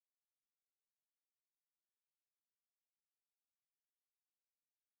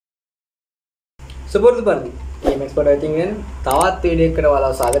සුපුරුදු පරිදි MX පොඩ ඉතින් තවත් වීඩියෝ එකකට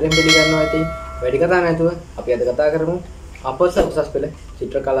ඔයාලව සාදරයෙන් පිළිගන්නවා. ඉතින් වැඩි කතා නැතුව අපි අද කතා කරමු අපොස උසස් පෙළ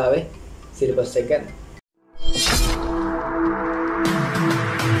චිත්‍ර කලාවේ සිලබස් එක ගැන.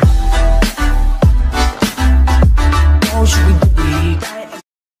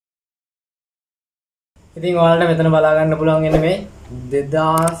 ඉතින් ඔයාලට මෙතන බලා ගන්න පුළුවන් ඉන්නේ මේ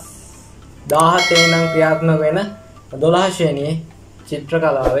 2017 නම් ක්‍රියාත්මක වෙන 12 ශ්‍රේණියේ චිත්‍ර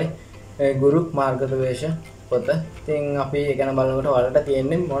කලාවේ ගුරු මාර්ගදර්ශ පොත. ඉතින් අපි ඒ ගැන බලනකොට ඔයාලට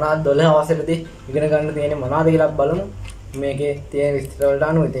තියෙන්නේ මොනවාද 12 අවසරදී ඉගෙන ගන්න තියෙන්නේ මොනවාද කියලා බලමු. මේකේ තියෙන විස්තර වලට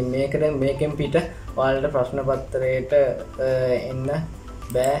අනුව ඉතින් මේකෙන් පිට ඔයාලට ප්‍රශ්න පත්‍රයට එන්න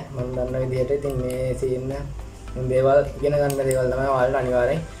බෑ මම දන්න විදිහට. ඉතින් මේ සීන්න දේවල් ඉගෙන ගන්න දේවල් තමයි ඔයාලට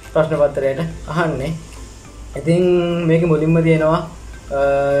අනිවාර්යෙන් ප්‍රශ්න පත්‍රයට අහන්නේ. ඉතින් මේක මුලින්ම තියෙනවා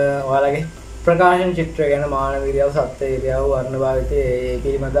ඔයාලගේ ප්‍රකාශන චිත්‍ර ගැන මානව විද්‍යාව, සත්ත්ව විද්‍යාව, වර්ණ භාවිතය ඒ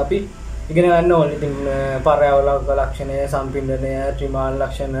පිළිබඳ අපි ඉගෙන ගන්න ඕනේ. ඉතින් පර්යාවලක ලක්ෂණය, සම්පින්ඩනය, ත්‍රිමාන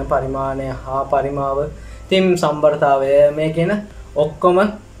ලක්ෂණ, පරිමාණය හා පරිමාව, ඉතින් සම්බරතාවය මේ කියන ඔක්කොම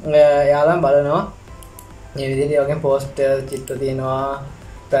යාළුවන් බලනවා. මේ විදිහට ඔයගෙන් පෝස්ටර් චිත්‍ර තියෙනවා,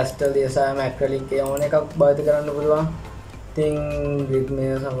 පැස්ටල් දියසායම, ඇක්‍රලික් ඒ ඕන එකක් භාවිත කරන්න පුළුවන්. ඉතින් රිද්මය,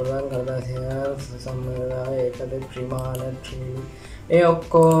 සමරන කලදාසිය, සම්මරතාවය, ඒකද ත්‍රිමාන ඒ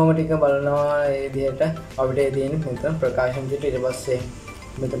ඔක්කොම ටික බලනවා. ඒ විදිහට අපිට තියෙන මෙතන ප්‍රකාශන චිත්‍ර ඊට පස්සේ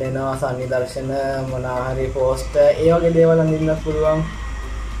මෙතන එනවා සන්නිදර්ශන, මොනවා හරි පෝස්ට් ඒ වගේ දේවල් අඳින්න පුළුවන්.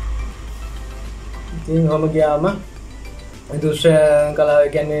 ඉතින් ඔහම ගියාම දෘශ්‍ය කලාව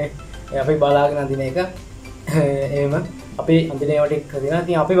කියන්නේ අපි බලාගෙන අඳින එක. එහෙම අපි අඳින ඒවා ටික කරනවා.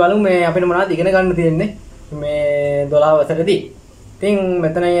 ඉතින් අපි බලමු මේ අපිට මොනවද ඉගෙන ගන්න තියෙන්නේ මේ 12 වසරේදී. ඉතින්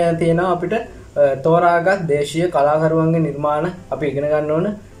මෙතන තියෙනවා අපිට තෝරාගත් දේශීය කලාකරුවන්ගේ නිර්මාණ අපි ඉගෙන ගන්න ඕන.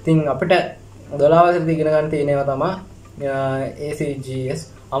 ඉතින් අපිට 12 වසරේදී ඉගෙන ගන්න තියෙන ඒවා තමයි ACGS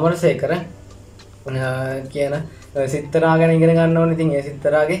අමරසේකර කියන සිත්තරා ගැන ඉගෙන ගන්න ඕනේ. ඉතින් ඒ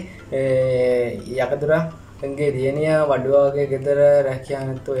සිත්තරාගේ යකදුරාගේ දියණිය වඩුවාගේ ගෙදර රැකියා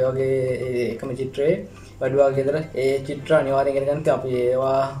නැත්තු ඒ වගේ එකම චිත්‍රයේ වඩුවාගේ ගෙදර ඒ චිත්‍ර අනිවාර්යෙන් ඉගෙන ගන්න. අපි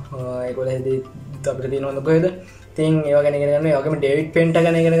ඒවා ඒගොල්ලෝදී අපිට තියෙන හොඳ කොහෙද. ඉතින් ඒවා ගැන ඉගෙන ගන්න. ඒ වගේම ඩේවිඩ් පෙන්ටා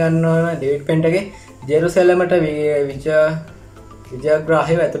ගැන ඉගෙන ගන්න ඕන. ඩේවිඩ් පෙන්ටාගේ ජෙරුසලමට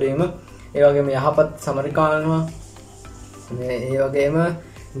විජයග්‍රාහීව ඇතුළු වීම. ඒ වගේම යහපත් සමරිකානුවා. ඒ වගේම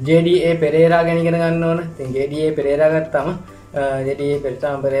JDA පෙරේරා ගැන ඉගෙන ගන්න ඕන. ඉතින් JDA පෙරේරා ගත්තාම JDA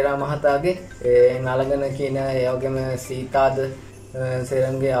පෙරේරා මහතාගේ නලගන කියන ඒ වගේම සීතාද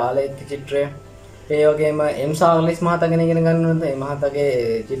සෙරන්ගේ ආලේඛ චිත්‍රය. ඒ වගේම M සාර්ලිස් මහතා ගැන ඉගෙන ගන්න ඕන. ඒ මහතාගේ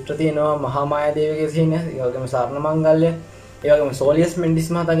චිත්‍ර තියෙනවා මහා මායාදේවිගේ සිහින. ඒ වගේම සර්ණ මංගල්‍ය. ඒ වගේම සෝලියස් මෙන්ඩිස්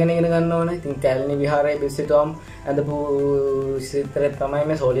මහතා ගැන ඉගෙන ගන්න ඕන. ඉතින් කැලණි විහාරයේ බිස්සිතුම් ඇඳපු සිත්තරේ තමයි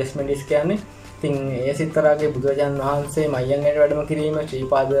මේ සෝලියස් මෙන්ඩිස් කියන්නේ. ඉතින් ඒ සිත්තරාගේ බුදුරජාන් වහන්සේ මයංගයට වැඩම කිරීම,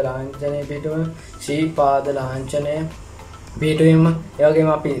 ශ්‍රීපාද ලාංඡනය පිටුම, ශ්‍රීපාද ලාංඡනය පිටුවීම. ඒ වගේම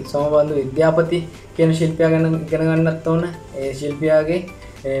අපි සෝමබන්දු විද්‍යාපති කියන ශිල්පියා ගැන ඉගෙන ගන්නත් ඕන. ඒ ශිල්පියාගේ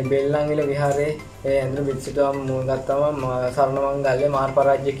බෙල්ලන්විල විහාරයේ ඇඳුම් බිත්සිතුම් ගත්තම සරණ මංගල්‍ය, මාර්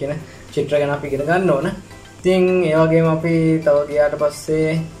පරාජ්‍ය කියන චිත්‍ර ගැන අපි ඉගෙන ගන්න ඕන. ඉතින් ඒ වගේම අපි තව ගියාට පස්සේ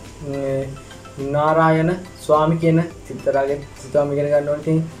නාරායන ස්වාමි කියන සිත්තරාගේ සිතුම් ඉගෙන ගන්න ඕන.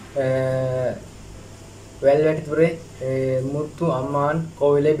 ඉතින් වැල්වැටිතුරේ මුතු අම්මාන්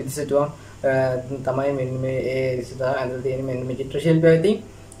කෝවිලේ බිත්සිතුම් තමයි මෙන්න මේ ඒ සිතා ඇඳලා තියෙන මෙන්න මේ චිත්‍ර ශිල්පය.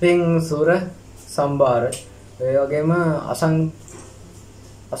 ඉතින් සූර සම්භාර ඒ වගේම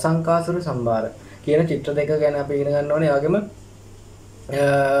අසංකාසුර සම්භාර කියන චිත්‍ර දෙක ගැන අපි ඉගෙන ගන්න ඕනේ. ඒ වගේම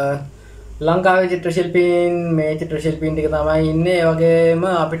ලංකාවේ චිත්‍ර ශිල්පීන් මේ චිත්‍ර ශිල්පීන් ටික තමයි ඉන්නේ. ඒ වගේම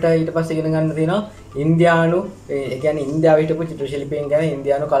අපිට ඊට පස්සේ ඉගෙන ගන්න තියෙනවා ඉන්දියානු ඒ කියන්නේ ඉන්දියාවේ හිටපු චිත්‍ර ශිල්පීන් ගැන,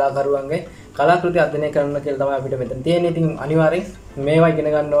 ඉන්දියානු කලාකරුවන්ගේ කලාකෘති අධ්‍යයනය කරන්න කියලා තමයි අපිට මෙතන තියෙන්නේ. ඉතින් අනිවාර්යෙන් මේවා ඉගෙන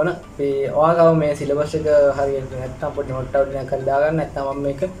ගන්න ඕන. අපි ඔයාගාව මේ සිලබස් එක හරියට නැත්නම් පොඩි නෝට් අවුට් එකක් කරලා දාගන්න. නැත්නම් මම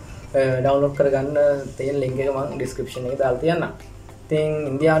මේක ඩවුන්ලෝඩ් කරගන්න තියෙන ලින්ක් එක මම ඩිස්ක්‍රිප්ෂන් එකේ දාලා තියන්නම්. ඉතින්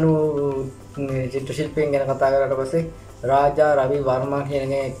ඉන්දියානු චිත්‍ර ශිල්පීන් ගැන කතා කරලා පස්සේ රාජා රවි වර්මා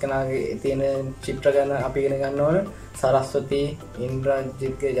කියන එක්කෙනාගේ තියෙන චිත්‍ර ගැන අපි ඉගෙන ගන්න ඕන. සරස්වති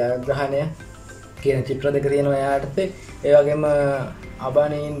ඉන්ද්‍රජිත්ගේ ජයග්‍රහණය කියන චිත්‍ර දෙක තියෙනවා එයාට. ඒ වගේම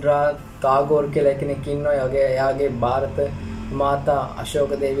අබනීන්ද්‍රා ටාගෝර් කියලා කෙනෙක් ඉන්නවා. එයාගේ ಭಾರತ මාතා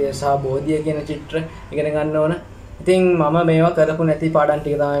අශෝක දේවිය සහ බෝධිය කියන චිත්‍ර ඉගෙන ගන්න ඕන. ඉතින් මම මේවා කරපු නැති පාඩම්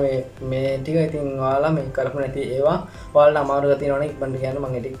ටික තමයි මේ ටික. ඉතින් ඔයාලා මේ කරපු නැති ඒවා ඔයාලට අමාරුව තියෙනවනේ ඉක්මනට කියන්න මම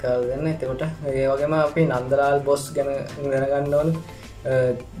ඒ ටික කරලා දෙන්න. එතකොට ඒ වගේම අපි නන්දලාල් බොස් ගැන දැනගන්න ඕනේ.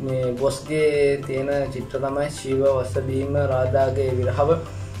 මේ බොස්ගේ තියෙන චිත්‍ර තමයි ශිව වසබීම රාධාගේ විරහව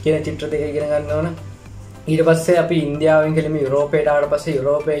කියන චිත්‍ර දෙක ඉගෙන ගන්න ඕන. ඊට පස්සේ අපි ඉන්දියාවෙන් කෙලිම යුරෝපයට ආවට පස්සේ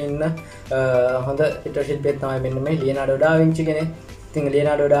යුරෝපයේ ඉන්න හොඳ චිත්‍ර ශිල්පියෙක් තමයි මෙන්න මේ ලියනාඩෝ ඩා වින්චි කෙනෙක්. ඉතින්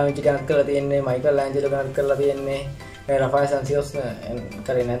ලියනාඩෝ ඩා වින්චි ගැනත් කරලා තියෙන්නේ, මයිකල් ඇන්ජලෝ ගැනත් කරලා තියෙන්නේ, රෆායල් සන්සියෝස්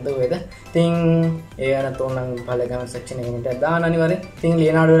කරේ නැද්ද ඔයද? ඉතින් ඒ වෙනත් ඕනනම් පහළ කමෙන්ට් සෙක්ෂන් එකේ කමෙන්ට් එකක් දාන්න අනිවාර්යෙන්. ඉතින්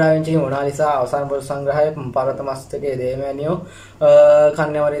ලියනාඩෝ ඩා වින්චිගේ මොනාලිසා අවසාන පොත් සංග්‍රහය පර්වත මස්තකයේ දේවෑනියෝ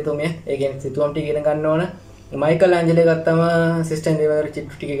කන්‍යවරයතුමිය ඒ කියන්නේ සිතුවම් ටික ඉගෙන ගන්න ඕන. මයිකල් ඇන්ජලෝ ගත්තම සිස්ටම් දේවදර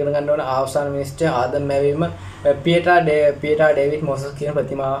චිත්‍ර ටික ඉගෙන ගන්න ඕන. අවසාන මිනිස්ටර් ආදම් මැවීම පියටා ඩේවිඩ් මොසස් කියන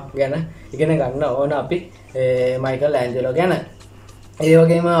ප්‍රතිමාව ගැන ඉගෙන ගන්න ඕන අපි මයිකල් ඇන්ජලෝ ගැන. ඒ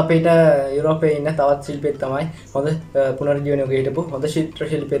වගේම අපිට යුරෝපයේ ඉන්න තවත් ශිල්පියෙක් තමයි හොඳ පුනර්ජීවනය ගෙහිටපු හොඳ චිත්‍ර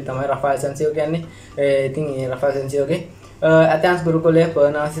ශිල්පියෙක් තමයි රෆායල් සන්සියෝ කියන්නේ. ඉතින් මේ රෆායල් සන්සියෝගේ ඇතැන්ස් ගුරුකුලයේ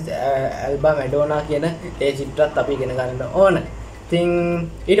පර්නාසිස් ඇල්බා මැඩෝනා කියන ඒ චිත්‍රත් අපි ඉගෙන ගන්න ඕන. ඉතින්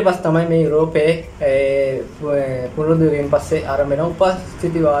ඊට පස්සේ තමයි මේ යුරෝපයේ පුනරුද්ධීවයෙන් පස්සේ ආරම්භ වෙන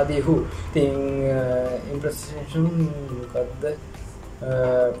උපස්ථිතිවාදීහු. ඉතින් ඉම්ප්‍රෙෂන් මොකද්ද?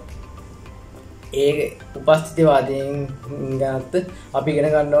 ඒ උපස්ථිතිවාදීන් ගැනත් අපි ඉගෙන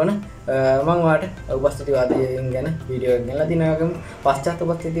ගන්න ඕන. මම ඔයාලට උපස්ථිතිවාදීන් ගැන වීඩියෝ එකක් ගෙනලා දිනා ගමු. පශ්චාත්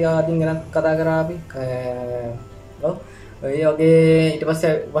උපස්ථිතිවාදීන් ගැන කතා කරා අපි. ඔව්. ඒ වගේ ඊට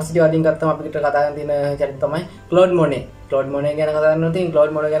පස්සේ උපස්ථිතිවාදීන් ගත්තම අපිට කතා කරන්න තියෙන චරිත තමයි ක්ලොඩ් මොනේ. ක්ලොඩ් මොනේ ගැන කතා කරනවා. ඉතින්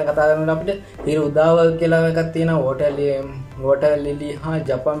ක්ලොඩ් මොනේ ගැන කතා කරනකොට අපිට හිර උදාව කියලා එකක් තියෙනවා. වෝටර් ලිලි හා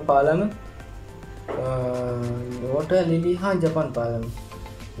ජපාන් පාලම. වෝටර් ලිලි හා ජපාන් පාලම.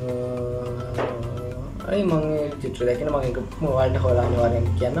 අයි මම චිත්‍ර දැක්කම මම ඒක මොකක්ද හොයලා අනිවාර්යෙන්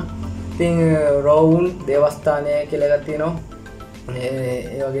කියන්න. ඉතින් රෝවුන් දේවස්ථානය කියලා එකක් තියෙනවා.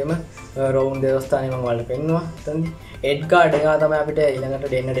 ඒ වගේම රෝවුන් දේවස්ථානය මම ඔයාලට පෙන්නුවා. එතනදී එඩ්ගාර් ඩෙගා තමයි අපිට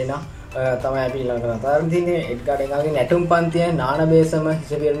ඊළඟට දෙන්න තමයි අපි ඊළඟට කතා කරන්න තියෙන්නේ. එඩ්ගාර් ඩෙගාගේ නැටුම් පන්තිය නානබේසම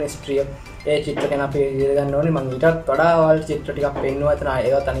හිසපිරණ ස්ත්‍රිය. ඒ චිත්‍ර ගැන අපි ඉගෙන ගන්න ඕනේ. මම ඊටත් වඩා ඔයාලට චිත්‍ර ටිකක් පෙන්නුවා. එතන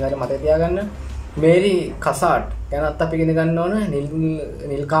ඒවත් අනිවාර්යෙන් මතක තියාගන්න. මේරි කසාට් ගැනත් අපි ඉගෙන ගන්න ඕන.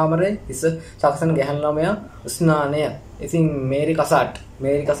 නිල් කාමරේ ඉස්ස සක්සන ගැහන් ළමයා ස්නානය. ඉතින් මේරි කසාට්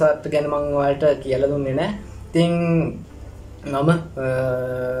ගැන මම ඔයාලට කියලා දුන්නේ නැහැ. ඉතින් මම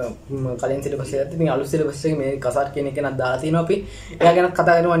කලින් සිලබස් එකත් ඉතින් අලුත් සිලබස් එකේ මේරි කසාට් කියන එක නක් දාලා තිනවා අපි. එයා ගැනත්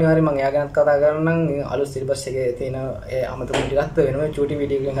කතා කරනවා අනිවාර්යෙන්. මම එයා ගැනත් කතා කරනවා නම් අලුත් සිලබස් එකේ තියෙන ඒ අමතක ටිකත් වෙනම චූටි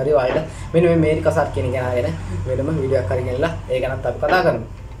වීඩියෝ එකකින් හරි ඔයාලට මෙන්න මේ මේරි කසාට් කියන එක ගැන වෙනම වීඩියෝ එකක් හරි ගෙනලා ඒ ගැනත් අපි කතා කරමු.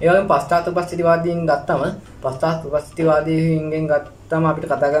 ඒ වගේම පශ්චාත් උපස්ථිතිවාදීන් ගත්තම අපිට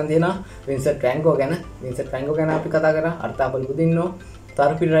කතා කරන්න තියෙනවා වින්සෙන්ට් වෑන් ගෝග් ගැන. වින්සෙන්ට් වෑන් ගෝග් ගැන අපි කතා කරා. අර්ථාපල බුදින්නෝ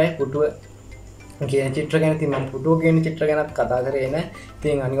තරපිරය පුටුව කියන චිත්‍ර ගැන. ඉතින් මම පුටුව කියන චිත්‍ර ගැනත් කතා කරේ නෑ.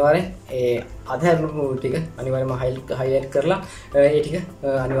 ඉතින් අනිවාර්යෙන් ඒ අධර්ම ටික අනිවාර්යයෙන්ම හයිලයිට් කරලා ඒ ටික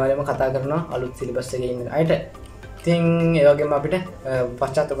අනිවාර්යයෙන්ම කතා කරනවා අලුත් සිලබස් එකේ ඉන්න අයට. ඉතින් ඒ වගේම අපිට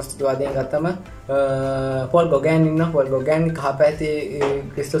පශ්චාත් උපස්ථිතිවාදීන් ගත්තම පොල් ගොගෑන් ඉන්නවා. පොල් ගොගෑන් කහපැති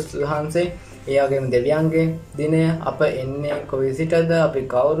ක්‍රිස්තුස් වහන්සේ. ඒ වගේම දෙවියන්ගේ දිනය, අප එන්නේ කොයි සිටද, අපි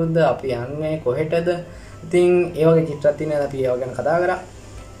කවුරුද, අපි යන්නේ කොහෙටද. ඉතින් ඒ වගේ චිත්‍රත් තියෙනවා. අපි ඒව ගැන කතා කරා.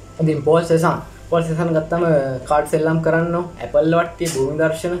 ඉතින් පෝල් සෙසන් ගත්තම කාඩ් සෙල්ලම් කරන්නෝ, ඇපල් වට්ටිය, භූමි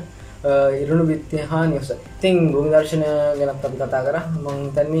දර්ශන, ඉරුණු බිත්තිය හා නිවස. ඉතින් භූමි දර්ශන ගැනත් අපි කතා කරා. මම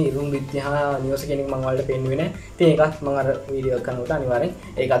හිතන්නේ ඉරුණු බිත්තිය හා නිවස කියන එක මම ඔයාලට පෙන්නුවේ නැහැ. ඉතින් ඒකත් මම අර වීඩියෝ එක කරනකොට අනිවාර්යෙන්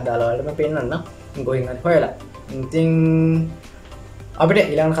ඒකත් දාලා ඔයාලට මම පෙන්නන්නම්. ගොයින් හරි හොයලා. ඉතින් අපිට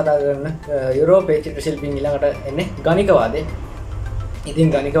ඊළඟට කතා කරන යුරෝපයේ චිත්‍ර ශිල්පීන් ඊළඟට එන්නේ ගණිකවාදය. ඉතින්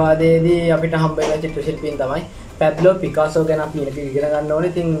ගණිකවාදයේදී අපිට හම්බ වෙන චිත්‍ර ශිල්පීන් තමයි පැබ්ලෝ පිකාසෝ ගැන අපි ඉගෙන ගන්න ඕනේ.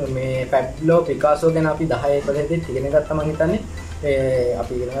 ඉතින් මේ පැබ්ලෝ පිකාසෝ ගැන අපි 10 11 ඉගෙන ගත්තා මම හිතන්නේ.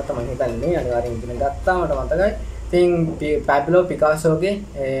 අපි ඉගෙන ගත්තා මම හිතන්නේ අනිවාර්යෙන් ඉගෙන ගත්තා මට මතකයි. ඉතින් පැබ්ලෝ පිකාසෝගේ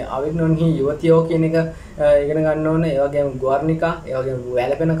අවිග්නොන්හි යුවතියෝ කියන එක ඉගෙන ගන්න ඕනේ. ඒ වගේම ගුවර්නිකා, ඒ වගේම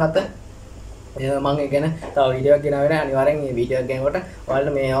වැළපෙන කත මම ඉගෙන තව වීඩියෝ එකක් ගෙනාවේ නැහැ. අනිවාර්යෙන් මේ වීඩියෝ එක ගෙනකොට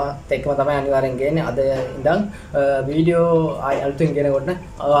ඔයාලට මේවත් එක්කම තමයි අනිවාර්යෙන් ගේන්නේ. අද ඉඳන් වීඩියෝ අලුතින් ගෙනකොට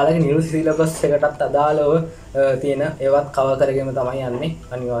ඔයාලගේ නිවුස් සිලබස් එකටත් අදාළව තියෙන ඒවත් කවර් කරගෙන තමයි යන්නේ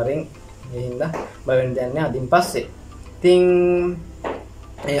අනිවාර්යෙන්. ඒ හින්දා බය වෙන්න දෙයක් නැහැ අදින් පස්සේ. ඉතින්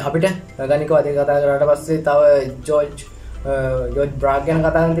අපිට ගණිකවාදය කතා කරාට පස්සේ තව ජෝර්ජ් බ්‍රාග් ගැන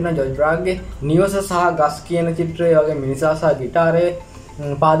කතා කරන්න තියෙනවා. ජෝර්ජ් බ්‍රාග්ගේ නිවස සහ ගස් කියන චිත්‍රය, වගේ මිනිසා සහ ගිටාරය,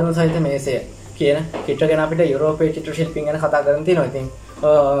 පාදම සහිත මේසය කියන චිත්‍ර ගැන අපිට යුරෝපයේ චිත්‍ර ශිල්පීන් ගැන කතා කරන්න තියෙනවා. ඉතින්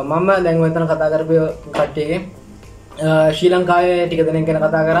මම දැන් මෙතන කතා කරපු කට්ටියගේ ශ්‍රී ලංකාවේ ටික දෙනෙක් ගැන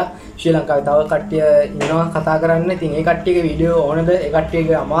කතා කරා. ශ්‍රී ලංකාවේ තව කට්ටිය ඉන්නවා කතා කරන්න. ඉතින් ඒ කට්ටියගේ වීඩියෝ ඕනද, ඒ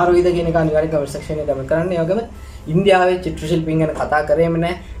කට්ටියගේ අමාරුයිද කියන එක අනිවාර්යෙන් කමෙන්ට් සෙක්ෂන් එකේ කමෙන්ට් කරන්න. ඒ වගේම ඉන්දියාවේ චිත්‍ර ශිල්පීන් ගැන කතා කරේම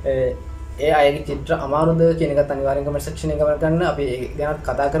නැහැ. ඒ අයගේ චිත්‍ර අමාරුද කියන එකත් අනිවාර්යෙන් කමෙන්ට් සෙක්ෂන් එකේ කමෙන්ට් කරන්න. අපි ඒ ගැන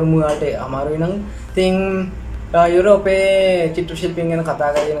කතා කරමු. ඔයාලට අමාරුයි නම් ඉතින් යුරෝපයේ චිත්‍ර ශිල්පීන් ගැන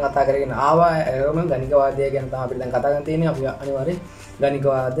කතා කරගෙන ආවා. ඒවම ගණිකවාදය ගැන තමයි අපි දැන් කතා කරන්න තියෙන්නේ. අපි අනිවාර්යෙන්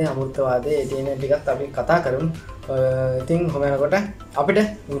ගණිකවාදය, අමෘතවාදය ඒ තියෙන ටිකත් අපි කතා කරමු. ඉතින් කොහොම යනකොට අපිට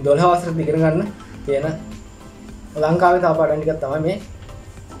 12 වසරට ඉගෙන ගන්න තියෙන ලංකාවේ තව පාඩම් ටිකක් තමයි මේ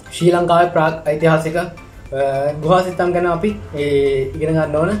ශ්‍රී ලංකාවේ ප්‍රාග් ඓතිහාසික ගුහා සිත්තම් ගැන අපි ඉගෙන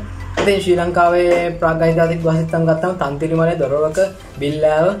ගන්න ඕන. ඉතින් ශ්‍රී ලංකාවේ ප්‍රාග් ඓතිහාසික ගුහා සිත්තම් ගත්තම තන්තිරිමලේ දොරවක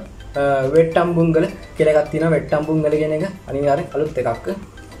බිල්ලෑව වෙට්ටම්බුංගල කියලා එකක් තියෙනවා. වෙට්ටම්බුංගල කියන එක අනිවාර්යෙන් අලුත් එකක්.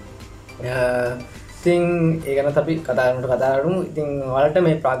 ඉතින් ඒක ගැන අපි කතා කරමු. ඉතින් ඔයාලට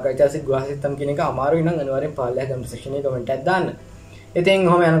මේ ප්‍රාග් ඓතිහාසික ගුහා සිත්තම් කියන එක අමාරුයි නම් අනිවාර්යෙන් පහළලා කමෙන්ට් සෙක්ෂන් එකේ කමෙන්ට් එකක් දාන්න. ඉතින්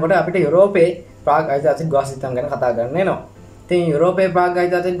ඔහොම යනකොට අපිට යුරෝපයේ ප්‍රාග් ඓතිහාසික ගුහා සිත්තම් ගැන කතා කරන්න වෙනවා. ඉතින් යුරෝපයේ ප්‍රාග්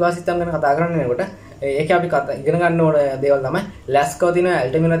ഐතිහාසික ගුහා සිත්තම් ගැන කතා කරන්න යනකොට ඒකේ අපි ඉගෙන ගන්න ඕන දේවල් තමයි ලැස්කෝ තියෙන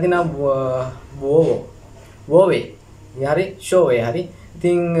ඇල්ටමිනා තියෙන වෝවේ හරි ෂෝවේ හරි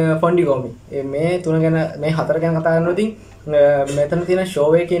ඉතින් ෆොන්ඩිගෝමි මේ තුන ගැන මේ හතර ගැන කතා කරනවා. ඉතින් මෙතන තියෙන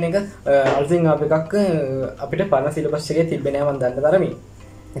ෂෝවේ කියන එක අලුතින් ආපු එකක් අපිට පරණ සිලබස් එකේ තිබෙන්නේ නැහැ මම දන්න තරමින්.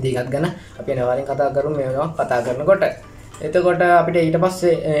 ඉතින් ඒකත් ගැන අපි අනිවාර්යෙන් කතා කරමු මේවා කතා කරනකොට. එතකොට අපිට ඊට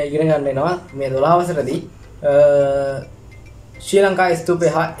පස්සේ ඉගෙන ගන්න වෙනවා මේ 12 වසරේදී ශ්‍රී ලංකාවේ ස්තූපය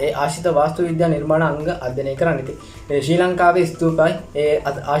හා ඒ ආශිත වාස්තු විද්‍යා නිර්මාණ අංග අධ්‍යයනය කරන්න. ඉතින් ශ්‍රී ලංකාවේ ස්තූපයි ඒ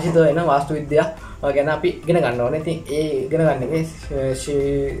ආශිත වෙන වාස්තු විද්‍යා ගැන අපි ඉගෙන ගන්න ඕනේ. ඉතින් ඒ ඉගෙන ගන්න එකේ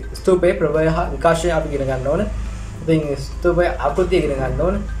ස්තූපයේ ප්‍රභවය හා විකාශය අපි ඉගෙන ගන්න ඕනේ. ඉතින් ස්තූපයේ ආකෘතිය ඉගෙන ගන්න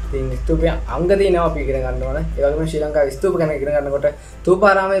ඕනේ. ඉතින් ස්තූපයේ අංග තියෙනවා අපි ඉගෙන ගන්න ඕනේ. ඒ වගේම ශ්‍රී ලංකාවේ ස්තූප ගැන ඉගෙන ගන්නකොට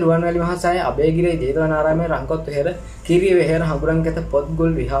තූපාරාමයේ රුවන්වැලි මහසෑය අබේගිරියේ ජේතවනාරාමයේ රංකොත් විහෙර කිරිය විහෙර හඟුරන්කැත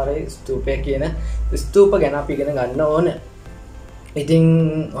පොත්ගුල් විහාරයේ ස්තූපය කියන ස්තූප ගැන අපි ඉගෙන ගන්න ඕනේ. ඉතින්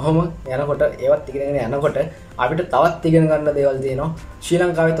ඔහොම යනකොට ඒවත් ඉගෙනගෙන යනකොට අපිට තවත් ඉගෙන ගන්න දේවල් තියෙනවා. ශ්‍රී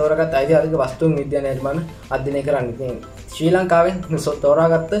ලංකාවේ තෝරාගත් ඓතිහාසික වස්තුන් විද්‍යා නිර්මාණ අධ්‍යයනය කරන්න. ඉතින් ශ්‍රී ලංකාවේ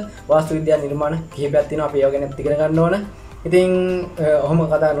තෝරාගත්ත වාස්තු විද්‍යා නිර්මාණ කිහිපයක් තියෙනවා. අපි ඒවා ගැන ඉගෙන ගන්න ඕන. ඉතින් ඔහොම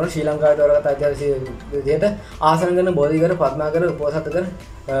කතා කරනකොට ශ්‍රී ලංකාවේ තෝරාගත් ඓතිහාසික විදිහට ආසනගන බෝධිඝර පద్මාකර උපෝසථකර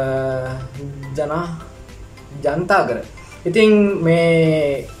ජනතාකර. ඉතින්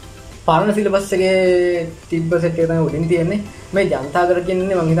මේ පරණ සිලබස් එකේ තිබ්බ සෙට් එක තමයි උඩින් තියෙන්නේ. මේ ජනතාකර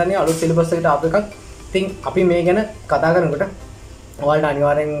කියන්නේ මම හිතන්නේ අලුත් සිලබස් එකට ආපු එකක්. ඉතින් අපි මේ ගැන කතා කරනකොට ඔයාලට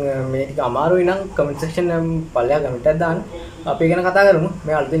අනිවාර්යෙන් මේ ටික අමාරුයි නම් කමෙන්ට් සෙක්ෂන් එකෙන් පල්ලෙහා කමෙන්ට් එකක් දාන්න. අපි ගැන කතා කරමු.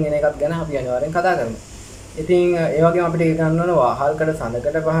 මේ අලුතින් එන එකක් ගැන අපි අනිවාර්යෙන් කතා කරමු. ඉතින් ඒ වගේම අපිට ඉගෙන ගන්න ඕන වහල්කඩ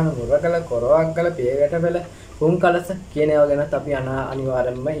සඳකඩ පහන මුරකල කොරවක්කල පියගැට පෙළ පුන් කලස කියන ඒවා ගැනත් අපි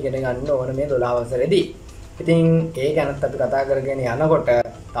අනිවාර්යෙන්ම ඉගෙන ගන්න ඕන මේ 12 වසරේදී. ඉතින් ඒ ගැනත් අපි කතා කරගෙන යනකොට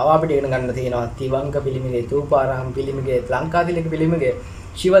තව අපිට ඉගෙන ගන්න තියෙනවා තිවංක පිළිමගේ තූපාරාම පිළිමගේ ලංකාතිලක පිළිමගේ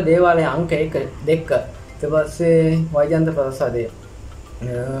ශිව දේවාලය අංක 1 2 ඊට පස්සේ වෛජන්ත ප්‍රසාදය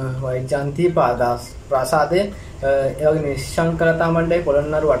වෛජන්ති ප්‍රසාදය ඒ වගේ නිශ්ශංකලතා මණ්ඩලයේ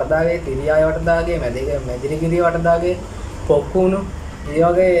පොළොන්නරු වටදාගේ තිරියාය වටදාගේ මැදිරිගිරිය වටදාගේ පොක්කුණු ඒ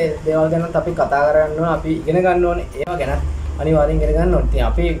වගේ දේවල් ගැනත් අපි කතා කරන්න ඕන. අපි ඉගෙන ගන්න ඕනේ ඒවා ගැන අනිවාර්යෙන් ඉගෙන ගන්න ඕනේ. ඉතින්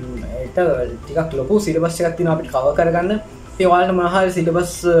අපි ටිකක් ලොකු සිලබස් එකක් තියෙනවා අපිට කවර් කරගන්න. ඉතින් ඔයාලට මොනවා හරි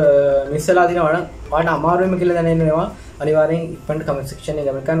සිලබස් මිස් වෙලා තියෙනවා නම් ඔයාලට අමාරුවෙම කියලා දැනෙනවා අනිවාර්යෙන් ඉක්මනට කමෙන්ට් සෙක්ෂන්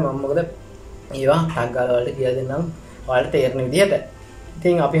එකේ කමෙන්ට් කරන්න. මම මොකද ඒවා ටැග් ගාලා ඔයාලට කියලා දෙන්නම් ඔයාලට තේරෙන විදිහට.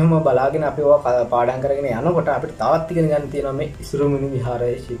 ඉතින් අපි හැම බලාගෙන අපි ඔය පාඩම් කරගෙන යනකොට අපිට තවත් ඉගෙන ගන්න තියෙනවා මේ ඉසුරුමුණි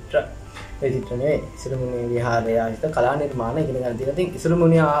විහාරයේ චිත්‍ර. ඒ චිත්‍ර නෙවෙයි ඉසුරුමුණි විහාරයේ ආශ්‍රිත කලා නිර්මාණ ඉගෙන ගන්න තියෙනවා. ඉතින්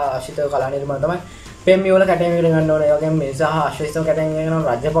ඉසුරුමුණි ආශ්‍රිත කලා නිර්මාණ තමයි පෙම්මි වල කැටයම් ඉගෙන ගන්න ඕනේ. ඒ වගේම මේ සහ අශ්වයිස්තම කැටයම් ඉගෙන ගන්න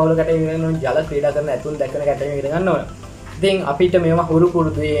ඕනේ. රජපෞල කැටයම් ඉගෙන ගන්න ඕනේ. ජල ක්‍රීඩා කරන ඇතුන් දැක්කන කැටයම් ඉගෙන ගන්න ඕනේ. ඉතින් අපිට මේවා හුරු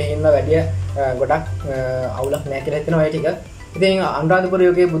පුරුදුයි. ඒ හින්දා වැඩි ගොඩක් අවුලක් නැහැ කියලා හිතනවා ඒ ටික. ඉතින් අනුරාධපුර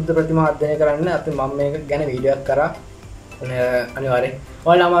යුගයේ බුද්ධ ප්‍රතිමා අධ්‍යයනය කරන්න අපි මම මේක ගැන වීඩියෝ එකක් කරා. අනිවාර්යෙන්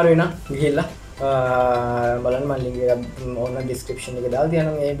ඔයාලා අමාරු වෙනා ගිහිල්ලා බලන්න මම ලින්ක් එක ඕන ඩිස්ක්‍රිප්ෂන් එකේ දාලා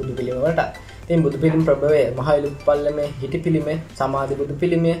තියනවා මේ බුදු පිළිම වලට. ඉතින් බුදු පිළිම ප්‍රභවයේ මහා ඉලුප්පල්ලමේ හිටි පිළිමේ සමාධි බුදු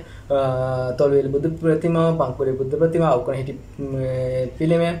පිළිමේ තොල්වේල බුදු ප්‍රතිමාව පංකුරේ බුදු ප්‍රතිමාව උකන හිටි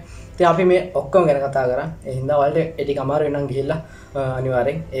පිළිමේ. ඉතින් අපි මේ ඔක්කොම ගැන කතා කරා. ඒ හින්දා ඔයාලට ඒ ටික අමාරු වෙනම් ගිහිල්ලා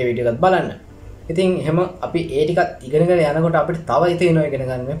අනිවාර්යෙන් ඒ වීඩියෝ එකත් බලන්න. ඉතින් එහෙම අපි ඒ ටිකත් ඉගෙනගෙන යනකොට අපිට තව ඉතිනවා ඉගෙන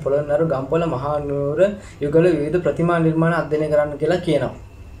ගන්න මේ පොළොන්නරු ගම්පොළ මහා නුවර යුගල විවිධ ප්‍රතිමා නිර්මාණ අධ්‍යයනය කරන්න කියලා කියනවා.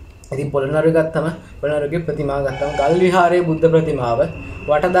 ඉතින් පොළොන්නරු ගත්තම පොළොන්නරුගේ ප්‍රතිමා ගත්තම ගල් විහාරයේ බුද්ධ ප්‍රතිමාව,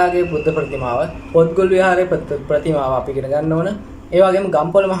 වටදාගේ බුද්ධ ප්‍රතිමාව, පොත්ගොල් විහාරයේ ප්‍රතිමාව අපි ඉගෙන ගන්න ඕන. ඒ වගේම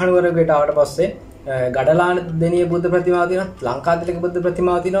ගම්පොළ මහා නුවරට ආවට පස්සේ ගඩලාන දෙනිය බුද්ධ ප්‍රතිමාව තියෙනවා, ලංකාතිලක බුද්ධ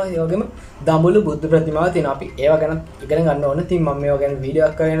ප්‍රතිමාව තියෙනවා, ඒ වගේම දඹුලු බුද්ධ ප්‍රතිමාව තියෙනවා. අපි ඒවා ගැන ඉගෙන ගන්න ඕන. ඉතින් මම මේවා ගැන වීඩියෝ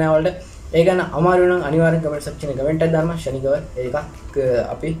එකක් කරගෙන ආවලට ඒ ගැන අමාරු නම් අනිවාර්යෙන් කමෙන්ට් සෙක්ෂන් එකේ කමෙන්ට් එකක් දාන්න. ශනිකව ඒකක්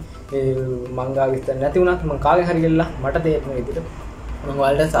අපි මංගා විස්තර නැති වුණත් මම කාගෙන් හරි ගිහලා මට තේරෙන විදිහට මම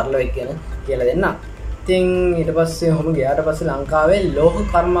ඔයාලට සරලව කියලා දෙන්නම්. ඉතින් ඊට පස්සේ ඔහොම ගියාට පස්සේ ලංකාවේ ලෝහ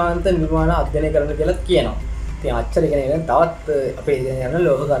කර්මාන්ත නිර්මාණ අධ්‍යයනය කරන්න කියලා කියනවා. ඉතින් අච්චර ඉගෙන තවත් අපි ඉගෙන යන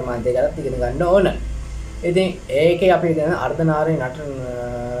ලෝහ කර්මාන්තය ගැනත් ඉගෙන ගන්න ඕන. ඉතින් ඒකේ අපි ඉගෙන අර්ධනාරී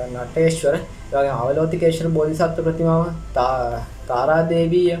නටේශ්වර, ඒ වගේම අවලෝකිතේශ්වර බෝධිසත්ව ප්‍රතිමාව, තාරා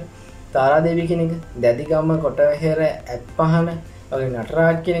දේවිය, තාරාදේවී කියන එක, දැදිගම කොටහෙර ඇත්පහන වගේ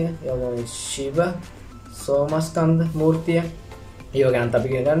නටරාජ් කියන එක, ඒ වගේම ශිව සෝමස්කන්ධ මූර්තිය ඒව ගැනත් අපි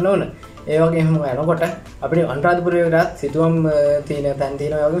ඉගෙන ගන්න ඕන. ඒ වගේම යනකොට අපිට අනුරාධපුරයේට සිතුවම් තියෙන තැන්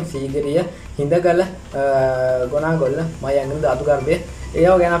තියෙනවා. ඒ වගේම සීගිරිය, හිඳගල, ගොනාගොල්ල, මයංගන ධාතු ගර්භය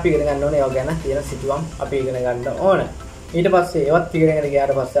ඒව ගැන අපි ඉගෙන ගන්න ඕනේ. ඒව ගැන තියෙන සිතුවම් අපි ඉගෙන ගන්න ඕන. ඊට පස්සේ ඒවත් ඉගෙනගෙන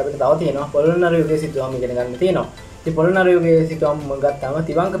ගියාට පස්සේ අපිට තව තියෙනවා පොළොන්නරු යුගයේ සිතුවම් ඉගෙන ගන්න තියෙනවා. ඉතින් පොළොන්නරු යුගයේ සිතුවම් ගත්තාම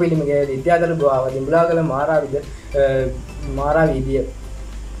තිවංක පිළිමගේ විද්‍යාධර ගුහාව, දිඹුලාගල මාරාවිදිය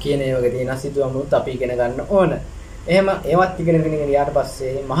කියන ඒ වගේ තියෙන සිතුවම් උත් අපි ඉගෙන ගන්න ඕන. එහෙම ඒවත් ඉගෙනගෙන ගියාට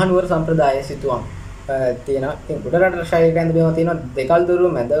පස්සේ මහනුවර සම්ප්‍රදායේ සිතුවම් තියෙනවා. ඉතින් ගොඩරට ශෛලියට ඇඳුමක් තියෙනවා.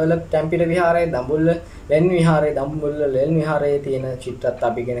 දෙකල්දොරුව, මැදවල ටැම්පිට විහාරය, දඹුල්ල ලෙන් විහාරය, දඹුල්ල ලෙන් විහාරයේ තියෙන චිත්‍රත්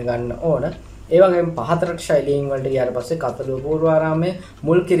අපි ඉගෙන ගන්න ඕන. ඒ වගේම පහතරට ශෛලීන් වලට ගියාට පස්සේ කතරුව පූර්වාරාමයේ,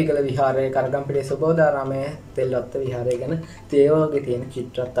 මුල්කිරිකල විහාරය, කරගම්පිටිය සුබෝධාරාමයේ, තෙල්වත්ත විහාරය ගැන ඒ වගේ තියෙන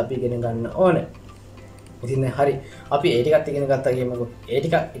චිත්‍රත් අපි ඉගෙන ගන්න ඕන. ඉතින් හරි අපි ඒ ටිකත් ඉගෙන ගත්තා කියමුකෝ. ඒ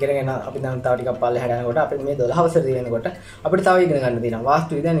ටික ඉගෙනගෙන අපි දැන් තව ටිකක් පල්ලෙහාට යනකොට අපිට මේ 12 වසරේ යනකොට අපිට තව ඉගෙන ගන්න තියෙනවා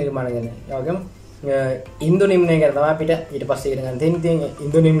වාස්තු විද්‍යා නිර්මාණ ගැන. ඒ වගේම ඉන්දු නිම්නය ගැන තමයි අපිට ඊට පස්සේ ඉගෙන ගන්න තියෙන්නේ.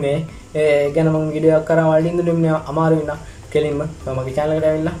 ඉන්දු නිම්නය ගැන මම වීඩියෝ එකක් කරා. වල ඉන්දු නිම්නය අමාරු වෙනවා. කෙලින්ම මගේ channel එකට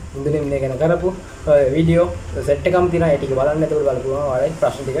ඇවිල්ලා ඉන්දු නිම්නය ගැන කරපු වීඩියෝ සෙට් එකක් තියෙනවා. ඒ ටික බලන්න. එතකොට බලපුවම ඔයාලගේ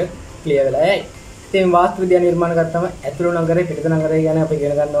ප්‍රශ්න ටික ක්ලියර් වෙලා යයි. ඉතින් වාස්තු විද්‍යා නිර්මාණ ගත්තම ඇතුළු නගරේ පිටත නගරේ ගැන අපි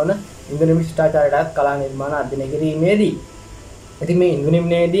ඉගෙන ගන්න ඕන. ඉන්දු නිම්න ශිෂ්ටාචාරයටත් කලා නිර්මාණ අධ්‍යයනය කිරීමේදී. ඉතින් මේ ඉන්දු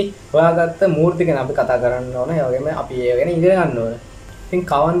නිම්නයේදී හොයාගත්ත මූර්ති ගැන අපි කතා කරන්න ඕන. ඒ වගේම අපි ඒ ගැන ඉගෙන ගන්න ඕන. ඉතින්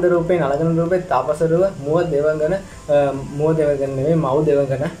කවන්ද රූපේ, නලගන රූපේ, තාපසරුව, මුව දෙවඟන නෙමෙයි මව්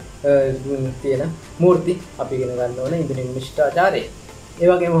දෙවඟන තියෙන මූර්ති අපි ඉගෙන ගන්න ඕන ඉන්දු නිම්න ශිෂ්ටාචාරයේ. ඒ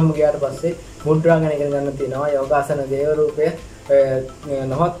වගේම මොහොම ගියාට පස්සේ මුද්‍රා ගැන ඉගෙන ගන්න තියෙනවා. යෝගාසන දේව රූපය,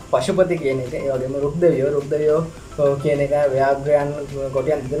 නොහොත් පශුපති කියන එක. ඒ වගේම රුක්දවියෝ කියන එක ව්‍යාග්‍රයන්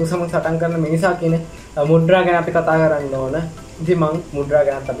කොටියන් දෙනු සමග සටන් කරන මිනිසා කියන මුද්‍රා ගැන අපි කතා කරන්න ඕන. ඉතින් මම මුද්‍රා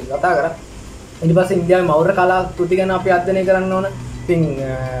ගැනත් අපි කතා කරා. ඊට පස්සේ ඉන්දියාවේ මෞර්ය කලා කෘති ගැන අපි අධ්‍යයනය කරන්න ඕන. ඉතින්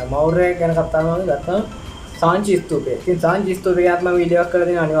මෞර්ය ගැන කතා කරනවා සාංචි ස්තූපය. ඉතින් සාංචි ස්තූපය ගැන මම වීඩියෝ එකක් කරලා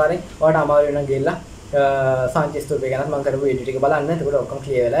දෙනවා. අනිවාර්යෙන් ඔයාලට අමාරු වෙනවා ගිහලා සාංචි ස්තූපය ගැන මම කරපු වීඩියෝ ටික බලන්න. එතකොට ඔක්කොම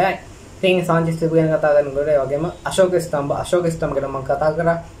ක්ලියර් වෙලා යයි. ඉතින් සාංචි ස්තූපය ගැන කතා කරනකොට ඒ වගේම අශෝක ස්තම්භ ගැන මම කතා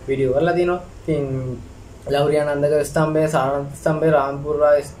කරා වීඩියෝ කරලා දිනවා. ඉතින් ලෞරියානන්දක ස්තම්භය, සාරනාථ ස්තම්භය,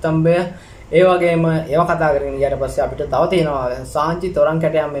 රාම්පුරා ස්තම්භය ඒ වගේම ඒවා කතා කරගෙන ගියාට පස්සේ අපිට තව තියෙනවා සාංචි තොරන්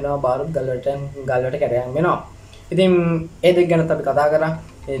කැටයම් වෙනවා, බාරුත් ගල්වලට කැටයම් වෙනවා. ඉතින් ඒ දෙක ගැනත් අපි කතා කරා.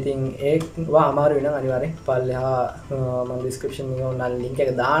 ඉතින් ඒවා අමාරු වෙනවා අනිවාර්යෙන් පල්ලෙහා මම ඩිස්ක්‍රිප්ෂන් එකේ ඔන්න ලින්ක්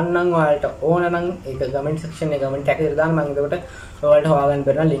එක දාන්නම්. ඔයාලට ඕන නම් ඒක කමෙන්ට් සෙක්ෂන් එකේ කමෙන්ට් එකේ දාන්න. මම එතකොට ඔයාලට හොයාගන්න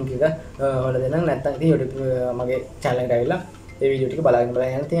බැරි නම් ලින්ක් එක ඔයාලා දෙන්නම්. නැත්නම් ඉතින් YouTube මගේ channel එකට ඇවිල්ලා ඒ වීඩියෝ ටික බලාගෙන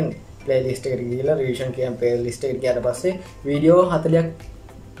යන්න තියෙන්නේ. playlist එකට ගිහලා revision කියන playlist එකට ගියාට පස්සේ වීඩියෝ 40ක්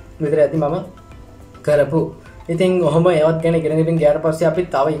විතර ඇති මම කරපු. ඉතින් ඔහොම ඒවත් ගැන ඉගෙන ගියාට පස්සේ අපි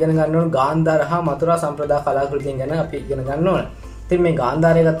තව ඉගෙන ගන්න ඕන ගාන්ධාර හා මථුරා සම්ප්‍රදාය කලාකෘතියන් ගැන අපි ඉගෙන ගන්න ඕන. ඉතින් මේ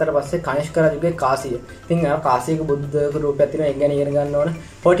ගාන්ධාරය ගත්තට පස්සේ කනිෂ්ක රජුගේ කාසිය. ඉතින් කාසියක බුද්ධ රූපයක් තියෙනවා. ඒ ගැන ඉගෙන ගන්න ඕන.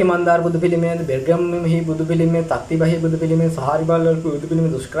 හෝටි මන්දාර බුදු පිළිමය, බෙර්ගම්හි බුදු පිළිමය, තක්තිබහි බුදු පිළිමය, සහාරිබල්වල බුදු පිළිමය,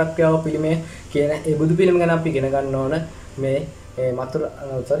 දුෂ්කරක්‍රියාව පිළිමය කියන ඒ බුදු පිළිම ගැන අපි ඉගෙන ගන්න ඕන. මේ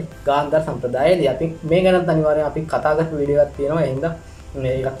ගාන්ධාර සම්ප්‍රදායේදී අපි මේ ගැනත් අනිවාර්යෙන් අපි කතා කරපු වීඩියෝ එකක් තියෙනවා. ඒ හින්දා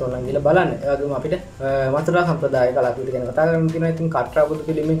ඒකත් ඕනනම් ගිහලා බලන්න. ඒ වගේම අපිට මථුරා සම්ප්‍රදාය කලාකෘති ගැන කතා කරන්න තියෙනවා. ඉතින් කට්ටා බුදු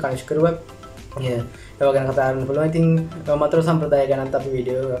පිළිමේ කනිෂ්ක රූප ඒවා ගැන කතා කරන්න පුළුවන්. ඉතින් මථුරා සම්ප්‍රදාය ගැනත් අපි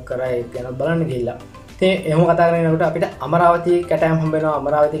වීඩියෝ එකක් කරා. ඒක ගැන බලන්න ගිහිල්ලා. ඉතින් එහෙම කතා කරගෙන යනකොට අපිට අමරාවති කැටයම් හම්බ වෙනවා.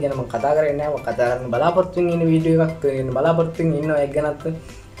 අමරාවති ගැන මම කතා කරන්නේ නැහැ. මම කතා කරන්න බලාපොරොත්තු වෙන වීඩියෝ එකක් කරන්න බලාපොරොත්තු ඉන්නවා ඒක ගැනත්.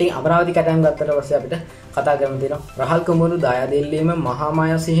 ඉතින් අමරාවති කැටයම් ගත්තට පස්සේ අපිට කතා කරන්න තියෙනවා රහල් කුමරු, දායාදෙල්ලීම, මහා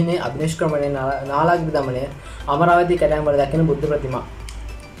මායා සිහිනේ, අභිනිෂ්ක්‍රමණය, නාලාගිරි දමනය, අමරාවති කැටයම් වල දකින බුද්ධ ප්‍රතිමා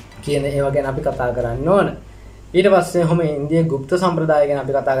කියන ඒවා ගැන අපි කතා කරන්න ඕන. ඊට පස්සේ ඔහොම ඉන්දියාවේ ගුප්ත සම්ප්‍රදාය ගැන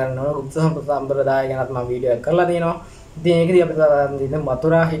අපි කතා කරන්න ඕන. ගුප්ත සම්ප්‍රදාය ගැනත් මම වීඩියෝ එකක් කරලා තියෙනවා. ඉතින් ඒකදී අපි කතා කරන්නේ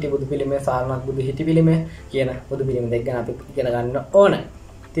මථුරා හිටි බුදු පිළිමය, සාරනාථ බුදු හිටි පිළිමය කියන බුදු පිළිම දෙක ගැන අපි ඉගෙන ගන්න ඕන.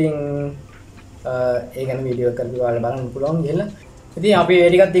 ඉතින් ඒ ගැන වීඩියෝ එකක් කරලා ඔයාලා බලන්න පුළුවන් ගිහලා. ඉතින් අපි ඒ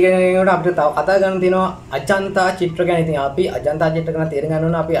ටිකත් ඉගෙන ගන්නකොට අපිට තව කතා කරන්න තියෙනවා අජන්තා චිත්‍ර ගැන. ඉතින් අපි අජන්තා චිත්‍ර ගැන තේරුම් ගන්න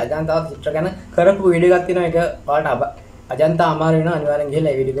ඕන. අපි අජන්තා චිත්‍ර ගැන කරපු වීඩියෝ එකක් තියෙනවා. ඒක ඔයාලට අජන්තා අමාරු වෙනවා. අනිවාර්යෙන්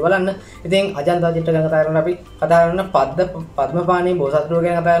ගිහලා ඒ වීඩියෝ එක බලන්න. ඉතින් අජන්තා චිත්‍ර ගැන කතා කරනකොට අපි කතා කරන පද්මපාණී බෝසත්රුව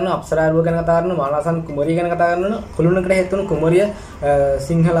ගැන කතා කරනවා, අප්සරාරුව ගැන කතා කරනවා, මානසන් කුමරිය ගැන කතා කරනවා, කුළුණකට හේතුණු කුමරිය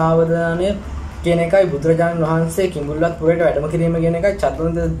සිංහලාවදානය කියන එකයි, බුදුරජාණන් වහන්සේ කිඹුල්වත් පුරයට වැඩම කිරීම කියන එකයි,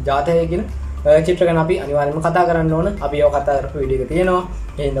 චතුරන්ත ජාතකය කියන චිත්‍ර ගැන අපි අනිවාර්යෙන්ම කතා කරන්න ඕන. අපි ඒව කතා කරපු වීඩියෝ එක තියෙනවා.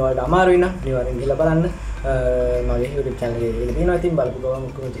 ඒ හින්දා ඔයාලට අමාරු වෙන අනිවාර්යෙන් ගිහලා බලන්න. මගේ YouTube channel එකේ ඒක තියෙනවා. ඉතින් බලපු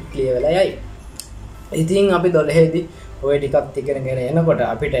ගමන් කොහොමද ක්ලියර් වෙලා යයි. ඉතින් අපි 12 දී ඔය ටිකත් ඉගෙනගෙන එනකොට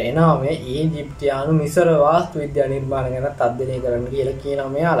අපිට එනවා මේ ඊජිප්තියානු මිසර වාස්තු විද්‍යා නිර්මාණ ගැන අධ්‍යයනය කරන්න කියලා කියනවා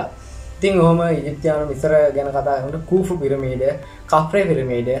මෙයාලා. ඉතින් ඔහොම ඊජිප්තියානු මිසර ගැන කතා කරනකොට කූෆු පිරමීඩය, කෆ්රේ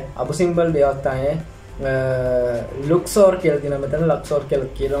පිරමීඩය, අබු සිම්බල් දේවස්ථානය, ලුක්සෝර් කියලා දින මෙතන ලක්සෝර්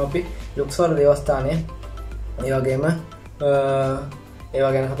කියලා කියනවා අපි. ලුක්සෝර් දේවස්ථානය ඒ වගේම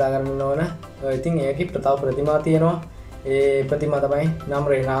ඒවා ගැන කතා කරන්න ඕන. ඉතින් ඒකේ තව ප්‍රතිමා තියෙනවා. ඒ ප්‍රතිමා තමයි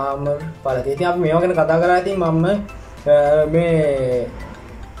නම්රේ නාමර් පළක. ඉතින් අපි මේවා ගැන කතා කරා. ඉතින් මම මේ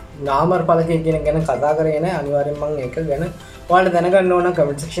නාමර් පළකේ කියන ගැන කතා කරේ නැහැ. අනිවාර්යෙන් මම ඒක ගැන ඔයාලට දැනගන්න ඕන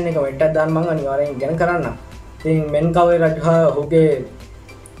කමෙන්ට් සෙක්ෂන් එකේ කමෙන්ට් එකක් දාන්න මම අනිවාර්යෙන් ගැන කරන්නම්. ඉතින් මෙන්කවේ රජුහා ඔහුගේ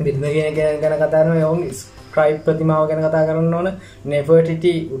බිරිඳ ගැන කතා කරනවා. ඔහුගේ ස්ක්‍රයිබ් ප්‍රතිමාව ගැන කතා කරන්න ඕන.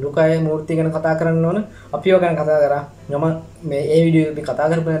 නෙෆර්ටිටි උඩුකය මූර්තිය ගැන කතා කරන්න ඕන. අපි ඒවා ගැන කතා කරා. මම මේ ඒ වීඩියෝ එකේ කතා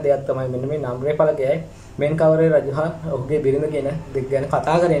කරපු දෙයක් තමයි මෙන්න මේ නම්රේ පළකයයි මෙන්කවරේ රජුහා ඔහුගේ බිරිඳ කියන දෙක ගැන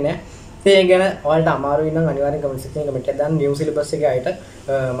කතා කරේ නෑ. ඒ ගැන ඔයාලට අමාරුයි නම් අනිවාර්යෙන් කමෙන්ට් සෙක්ෂන් එකේ කමෙන්ට් එකක් දාන්න. නිව් සිලබස් එකේ ආයෙත්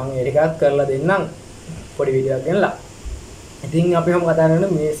මම ඒ ටිකත් කරලා දෙන්නම් පොඩි වීඩියෝ එකක් ගෙනලා. ඉතින් අපි හැම කතා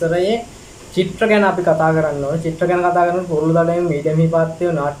කරන්නේ මිසරයේ චිත්‍ර ගැන අපි කතා කරන්න ඕනේ. චිත්‍ර ගැන කතා කරනකොට කුරුළු දඩයම මීඩියම්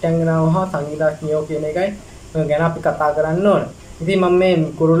හිපාත්‍යෝ නාට්‍යාංගනාව හා සංගීතඥයෝ කියන එකයි ගැන අපි කතා කරන්න ඕනේ. ඉතින් මම මේ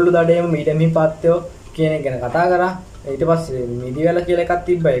කුරුළු දඩයම මීඩියම් හිපාත්‍යෝ කියන එක ගැන කතා කරා. ඊට පස්සේ මිදිවැල කියලා එකක්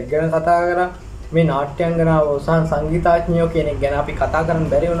තිබ්බා. ඒක ගැන කතා කරා. මේ නාට්‍යාංගනාව සහ සංගීතඥයෝ කියන එක ගැන අපි කතා කරන්න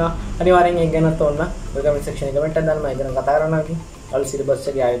බැරි වුණා. අනිවාර්යෙන් ඒක ගැන තෝරන ඔය කමෙන්ට් සෙක්ෂන් එකේ කමෙන්ට් එකක් දාන්න. මම ගැන කතා කරනවා කි. අලුත් සිලබස්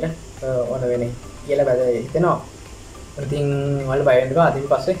එකේ ආයෙත් ඕන වෙන්නේ කියලා බැලුවා හිතෙනවා. ඉතින් ඔයාලා බය වෙන්න එපා. අදින්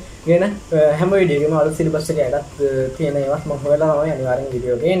පස්සේ ගෙන හැම වීඩියෝ එකේම අලුත් සිලබස් එකේ ආයෙත් තියෙන ඒවත් මම හොයලා තමයි අනිවාර්යෙන්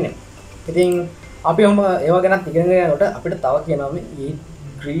වීඩියෝ ගේන්නේ. ඉතින් අපි ඔහම ඒවා ගැනත් ඉගෙන ගන්නකොට අපිට තව කියනවා මේ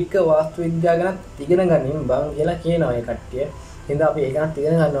ග්‍රීක වාස්තු විද්‍යාව ගැන ඉගෙන ගනින් බං කියලා කියනවා ඒ කට්ටිය. එහෙනම් අපි ඒක ගැන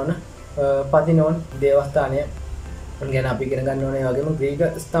ඉගෙන ගන්න ඕන. පදිනෝන් දේවස්ථානය ගැන අපි ඉගෙන ගන්න ඕනේ. ඒ වගේම ග්‍රීක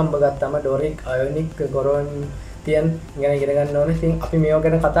ස්තම්භ ගත්තම ඩොරික්, අයොනික්, කොරින්තියන් ගැන ඉගෙන ගන්න ඕනේ. ඉතින් අපි මේවා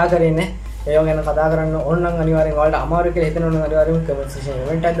ගැන කතා කරේ නැහැ. ඒවා ගැන කතා කරන්න ඕන නම් අනිවාර්යෙන් ඔයාලට අමාරු කියලා හිතනවා නම් අනිවාර්යෙන් කමෙන්ට් සෙක්ෂන් එකේ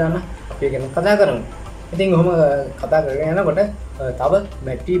කමෙන්ට් එකක් දාන්න. අපි ඒක ගැන කතා කරමු. ඉතින් ඔහොම කතා කරගෙන යනකොට තව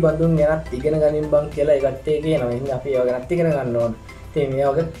බැටරි බඳුන් ගැනත් ඉගෙන ගනින් බං කියලා ඒ කට්ටිය කියනවා. ඉතින් අපි ඒවා ගැනත් ඉගෙන ගන්න ඕනේ. ඉතින් මේ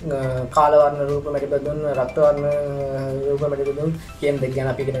වගේ කාල වර්ණ රූප මැටි බඳුන්, රක්ත වර්ණ රූප මැටි බඳුන් කියන දෙක ගැන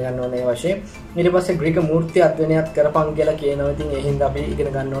අපි ඉගෙන ගන්න ඕනේ වශයෙන්. ඊට පස්සේ ග්‍රීක මූර්ති අධ්‍යයනයත් කරපන් කියලා කියනවා. ඉතින් ඒ හින්දා අපි ඉගෙන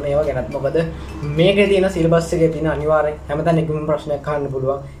ගන්න ඕනේ ඒවා ගැනත්. මොකද මේකේ තියෙන සිලබස් එකේ තියෙන අනිවාර්යෙන් හැමතැන එකම ප්‍රශ්නයක් අහන්න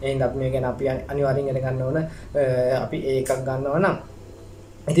පුළුවන්. ඒ හින්දා අපි මේ ගැන අපි අනිවාර්යෙන් ඉගෙන ගන්න ඕන. අපි ඒකක් ගන්නවා නම්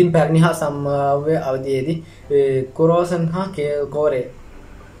ඉතින් පැරණි හා සම්භාව්‍ය අවධියේදී කුරෝසන් හා කෝරේ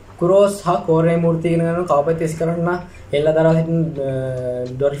කුරෝස් හා කෝරේ මූර්ති ඉගෙන ගන්න කවපැත්තේස් කරන්න හෙළදරා සිටින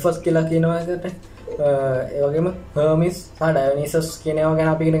ඩොරිෆස් කියලා කියනවා එකට. ඒ වගේම හර්මිස් සහ ඩයොනිසස් කියන ඒවා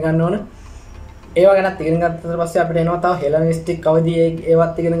ගැන අපි ඉගෙන ගන්න ඕන. ඒවා ගැනත් ඉගෙන ගත්තට පස්සේ අපිට එනවා තව හෙලනිස්ටික් අවධියේ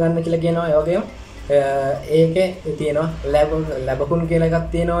ඒවත් ඉගෙන ගන්න කියලා කියනවා. ඒ වගේම ඒකේ තියෙනවා ලැබකුන් කියලා එකක්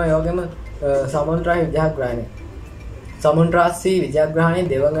තියෙනවා. ඒ වගේම සමුද්‍රාහි විජයග්‍රහණය, සමුද්‍රාසී විජයග්‍රහණයේ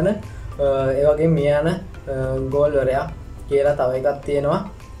දෙවඟන, ඒ වගේම මියාන ගෝල්වරයා කියලා තව එකක් තියෙනවා.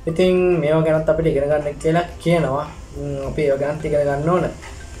 ඉතින් මේවා ගැනත් අපිට ඉගෙන ගන්න කියලා කියනවා. අපි ඒවා ගැනත් ඉගෙන ගන්න ඕන.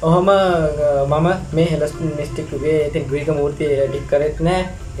 ඔහොම මම මේ හෙලනිස්ටික් යුගයේ ඉතින් ග්‍රීක මූර්තිය ටික කරෙත් නෑ.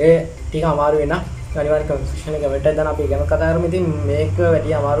 ඒ ටික අමාරු වෙන. අනිවාර්යෙන් කමෙන්ට් සෙක්ෂන් එකේ කමෙන්ට් එකක් දාන්න. අපි ඉගෙන කතා කරමු. ඉතින් මේක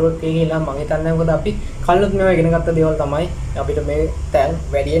වැඩි අමාරුවක් කියලා මම හිතන්නේ. මොකද අපි කලින් මේවා ඉගෙන ගත්ත දේවල් තමයි අපිට මේ තැන්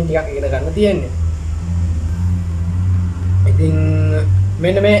වැඩියෙන් ටිකක් ඉගෙන ගන්න තියෙන්නේ. ඉතින්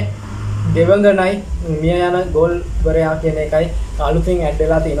මෙන්න මේ දෙවඟනයි මිය යන ගෝල්වරයා කියන එකයි අලුතින් ඇඩ්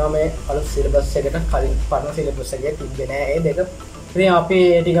වෙලා තිනවා මේ අලුත් සිලබස් එකට. කලින් පරණ සිලබස් එකේ තිබ්බේ නෑ ඒ දෙක. ඉතින් අපි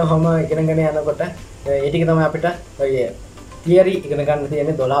ඒ ටික හැම ඉගෙනගෙන යනකොට ඒ ටික තමයි අපිට ඔය තියරි ඉගෙන ගන්න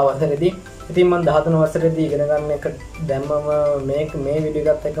තියෙන්නේ 12 වසරේදී. ඉතින් මම 13 වසරේදී ඉගෙන ගන්න එක දැම්මම මේ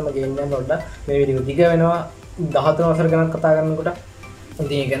වීඩියෝ එකත් එක්කම ගෙන්න යන්න ඕන. මේ වීඩියෝ දිග වෙනවා 13 වසර ගැන කතා කරනකොට.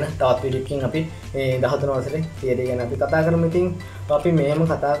 ඉතින් ඒ ගැන තවත් වීඩියෝ එකකින් අපි මේ 13 වසරේ තියරි ගැන අපි කතා කරමු. ඉතින් අපි මෙහෙම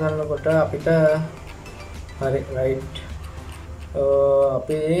කතා කරනකොට අපිට හරි රයිට්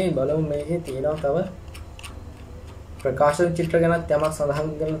අපි බලමු මේකේ තියෙනවා තව ප්‍රකාශන චිත්‍ර ගැනත් යමක් සඳහන්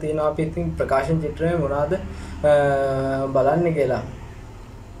කරලා තියෙනවා. අපි ඉතින් ප්‍රකාශන චිත්‍රයේ මොනවාද බලන්නේ කියලා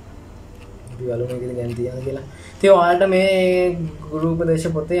අපි බලමු මේකද ගැන තියෙනවා කියලා. ඉතින් ඔයාලට මේ ගුරු උපදේශ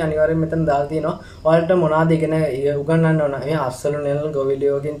පොතේ අනිවාර්යෙන් මෙතන දාලා තියෙනවා. ඔයාලට මොනවාද ඉගෙන උගන්වන්න ඕන. මේ අස්සලු නෙල්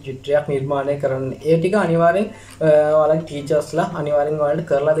ගොවිලියෝගෙන් චිත්‍රයක් නිර්මාණය කරන්න. ඒ ටික අනිවාර්යෙන් ඔයාලගේ ටීචර්ස්ලා අනිවාර්යෙන් ඔයාලට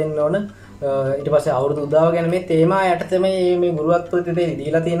කරලා දෙන්න ඕන. ඊට පස්සේ අවුරුදු උදාව ගැන මේ තේමා යටතේ මේ ගුරුත්වයට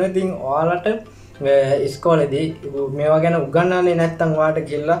දීලා තියෙනවා. ඉතින් ඔයාලට ඉස්කෝලේදී මේවා ගැන උගන්වන්නේ නැත්නම් ඔයාලට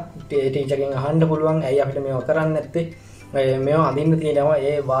ගිහලා ටීචර්ගෙන් අහන්න පුළුවන්. ඇයි අපිට මේවා කරන්නේ නැත්තේ? මේවා අඳින්න තියෙනවා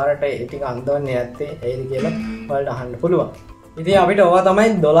ඒ වාරට ටික අඳවන්නේ නැත්තේ ඇයිද කියලා ඔයාලට අහන්න පුළුවන්. ඉතින් අපිට ඕවා තමයි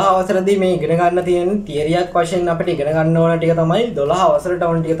 12 අවසරදී මේ ඉගෙන ගන්න තියෙන තියරියක් වශයෙන් අපිට ඉගෙන ගන්න ඕන ටික තමයි 12 අවසරට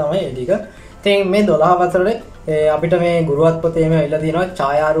ඕන ටික තමයි ඒ ටික. ඉතින් මේ 12 අවසරේ අපිට මේ ගුරුවත් පොතේම ඇවිල්ලා තියෙනවා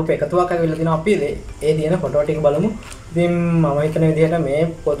ඡායාරූප එකතුවක් ඇවිල්ලා තියෙනවා. අපි ඒ තියෙන ෆොටෝ ටික බලමු. ඉතින් මම හිතන විදිහට මේ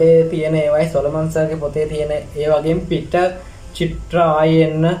පොතේ තියෙන ඒවයි සොලමන් සර්ගේ පොතේ තියෙන ඒ වගේම පිට චිත්‍ර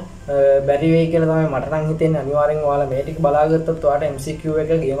ආයෙන්න බැරි වෙයි කියලා තමයි මට නම් හිතෙන්නේ. අනිවාර්යෙන් ඔයාලා මේ ටික බලාගත්තොත් ඔයාලට MCQ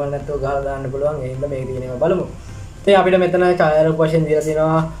එක ගේමක් නැතුව ගහලා දාන්න පුළුවන්. ඒ හින්දා මේක තියෙනවා බලමු. ඉතින් අපිට මෙතන ඡායාරූප වශයෙන් දීලා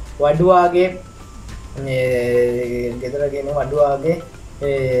තියෙනවා වඩුවාගේ ගෙදර කියන වඩුවාගේ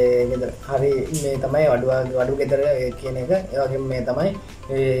ගෙදර. හරි මේ තමයි වඩු ගෙදර කියන එක. ඒ වගේම මේ තමයි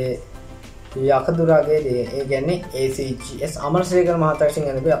යකදුරාගේ ඒ කියන්නේ ACGS අමරසේකර මහතා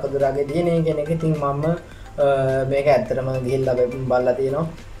විසින් අඳපු යකදුරාගේ DNA කියන එක. ඉතින් මම මේක ඇත්තටම ගිහිල්ලා බලලා තියෙනවා.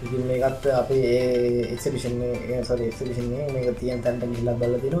 ඉතින් මේකත් අපි ඒ එක්සිබිෂන් එකේ මේක තියෙන තැනට ගිහිල්ලා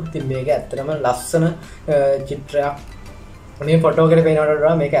බලලා තියෙනවා. ඉතින් මේක ඇත්තටම ලස්සන චිත්‍රයක්. මේ ෆොටෝ එකේ පේනවට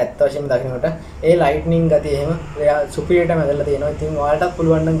වඩා මේක ඇත්ත වශයෙන්ම දකින්නකොට ඒ ලයිට්නින් ගතිය එහෙම සුපිරියට මැදලා තියෙනවා. ඉතින් ඔයාලට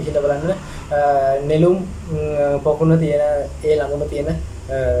පුළුවන් නම් ගිහිල්ලා බලන්න. නෙළුම් පොකුණ තියෙන ඒ ළඟම තියෙන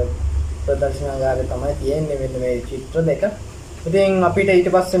ප්‍රදර්ශනාගාරය තමයි තියෙන්නේ මෙන්න මේ චිත්‍ර දෙක. ඉතින් අපිට ඊට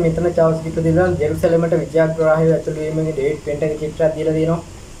පස්සේ මෙතන චාල්ස් කිප්ප දෙනවා ජෙරුසලමට විද්‍යාග්‍රාහය ඇතුළු වීමේ ඩේවිඩ් පෙන්ට් එකේ චිත්‍රයක් දීලා තියෙනවා.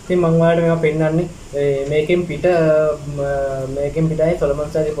 ඉතින් මම ඔයාලට මේවා පෙන්නන්නේ මේකෙන් පිටයි සොලමන්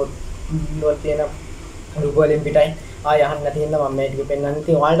සර්ගේ පොත් වල තියෙන රූප වලින් පිටයි. ආය අහන්න නැති හින්දා මම මේ ටික පෙන්නන්නේ.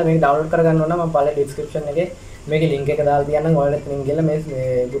 ඉතින් ඔයාලට මේක ඩවුන්ලෝඩ් කරගන්න ඕන නම් මම පළේ ඩිස්ක්‍රිප්ෂන් එකේ මේකේ ලින්ක් එක දාලා තියන්නම්. ඔයාලට ලින්ක් ගිහලා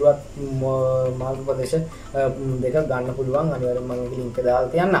මේ ගුරුවත් මාර්ගෝපදේශ දෙක ගන්න පුළුවන්. අනිවාර්යෙන් මම මේකේ ලින්ක් එක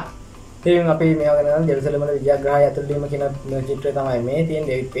දාලා තියන්නම්. ඉතින් අපි මේවා ගැන ජෙරුසලමේ විද්‍යාග්‍රාහය ඇතුළු වීම කියන චිත්‍රය තමයි මේ තියෙන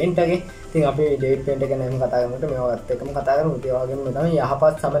ඩේවිඩ් පෙන්ට් එකේ. ඉතින් අපි ඩේවිඩ් පෙන්ට් එක ගැන කතා කරනකොට මේවත් එක්කම කතා කරමු. ඒ වගේම තමයි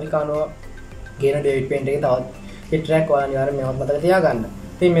යහපත් සමරිකානුව කියන ඩේවිඩ් පෙන්ට් එකේ තවත් චිත්‍රයක් ඔයාලා අනිවාර්යෙන් මේවත් මතක තියාගන්න.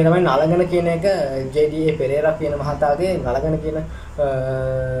 ඉතින් මේ තමයි නලගන කියන එක JDA පෙරේරා කියන මහතාගේ නලගන කියන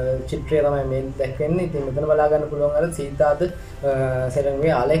චිත්‍රය තමයි මේ දැක්වෙන්නේ. ඉතින් මෙතන බලා ගන්න පුළුවන් අර සීතාද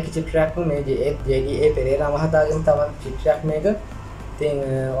සෙරංගේ ආලේඛ චිත්‍රයක් මේ JDA පෙරේරා මහතාගෙන් තමයි චිත්‍රයක් මේක. ඉතින්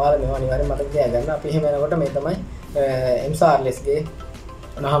ඔයාලා මේවා අනිවාර්යෙන් මතක තියාගන්න. අපි එහෙම යනකොට මේ තමයි MSRLSගේ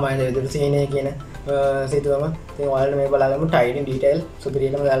මහාමායන විදුලි සීනේ කියන සිතුවම. ඉතින් ඔයාලා මේ බලාගමු ටයිඩි ඩීටේල්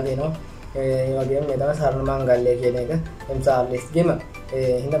සුපිරියටම දාලා දෙනවා. ඒ වගේම මේ තමයි සරණ මංගල්‍ය කියන එක MSRLSගෙම.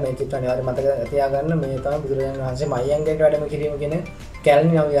 හින්දා මේ චිත්‍ර අනිවාර්යෙන් මතක තියාගන්න. මේ තමයි බුදුරජාණන් වහන්සේ මයංගයට වැඩම කිරීම කියන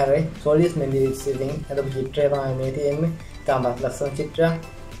කැලණි නම් විහාරයේ සෝලියස් මෙන්ඩිලිස් ඉතින් අද චිත්‍රය තමයි මේ තියෙන්නේ. තාමත් ලස්සන චිත්‍රයක්.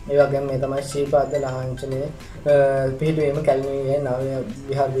 ඒ වගේම මේ තමයි ශ්‍රීපාද ලාංඡනයේ පිහිටුවීම කැලණියේ නව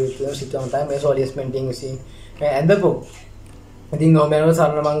විහාරයේ සිටවම තමයි මේ සෝලියස් මෙන්ඩින් විසින් ඇඳපු. ඉතින් ඔමෙනෝ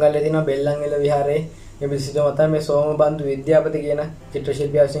සරණ මංගල්‍ය තියෙනවා බෙල්ලන්විල විහාරයේ මේ සිටවම තමයි මේ සෝමබන්දු විද්‍යාපති කියන චිත්‍ර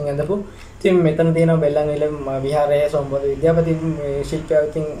ශිල්පියා විසින් ඇඳපු. ඉතින් මෙතන තියෙනවා බෙල්ලන්විල විහාරයේ සෝමබන්දු විද්‍යාපති ශිල්පියා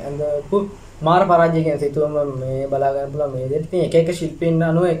විසින් ඇඳපු මාර පරාජය කියන සිතුවම මේ බලා ගන්න පුළුවන්. මේ දෙත් මේ එක එක ශිල්පීන්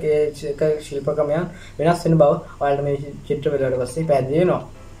අනුව එක ශිල්ප ක්‍රමයන් වෙනස් වෙන බව ඔයාලට මේ චිත්‍ර බලලා පස්සේ පැහැදිලි වෙනවා.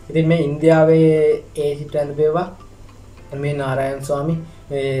 ඉතින් මේ ඉන්දියාවේ ඒ චිත්‍ර ඇඳපේවා මේ නාරායන් ස්වාමී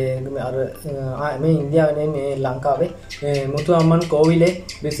මේ ඉන්දියාවේ මේ ලංකාවේ මුතු අම්මන් කෝවිලේ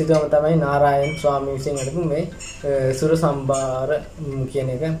විසිතුවම තමයි නාරායන් ස්වාමී විසින් අඳපු මේ සුර සම්බාර කියන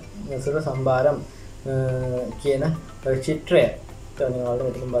එක සුර සම්බාරම් කියන චිත්‍රය. ඒතන ඔයාලට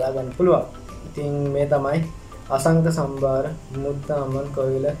මේක බලා ගන්න පුළුවන්. ඉතින් මේ තමයි අසංක සම්බාර මුතු අම්මන්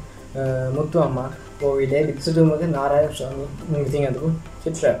කෝවිල මුතු අම්මා කෝවිලේ විසිතුවමගේ නාරායන් ස්වාමී විසින් අඳපු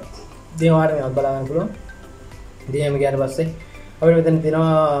චිත්‍රය. ඉතින් ඔයාලට මේක බලා ගන්න පුළුවන්. ඉතින් එහෙම ගියාට පස්සේ අපිට මෙතන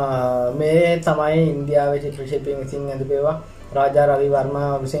තියෙනවා මේ තමයි ඉන්දියාවේ චිත්‍ර ශිල්පීන් විසින් ඇඳපේවා රාජා රවි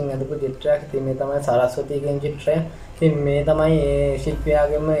වර්මා විසින් ඇඳපු චිත්‍රයක්. ඉතින් මේ තමයි සරස්වතී කියන චිත්‍රය. ඉතින් මේ තමයි ඒ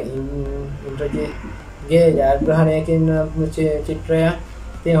ශිල්පියාගේම ඉන්ද්‍රජිත්ගේ ජයග්‍රහණයකින් චිත්‍රය.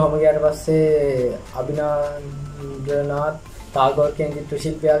 ඉතින් ඔහොම ගියාට පස්සේ අභිනන්දනාත් ටාගෝර් කියන චිත්‍ර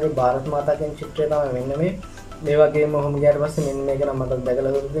ශිල්පියාගේ ಭಾರತ මාතා කියන චිත්‍රය තමයි මෙන්න මේ. මේ වගේම ඔහොම ගියාට පස්සේ මෙන්න මේක නම් මට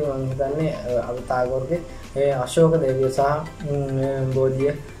දැකලා දුන්නා. මම හිතන්නේ අපි ටාගෝර්ගේ ඒ අශෝක දේවිය සහ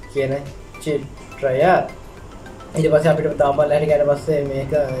බෝධිය කියන චිත්‍රය. ඊට පස්සේ අපිට තාම බලලා ගියාට පස්සේ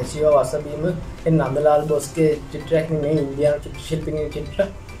මේක ශිව වසබීම නන්දලාල් බොස්ගේ චිත්‍රයක් නෙමෙයි ඉන්දියානු චිත්‍ර ශිල්පිනිගේ චිත්‍ර.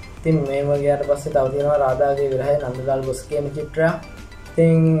 ඉතින් මේව ගියාට පස්සේ තව තියෙනවා රාධාගේ විරහය නන්දලාල් බොස්ගේම චිත්‍රයක්.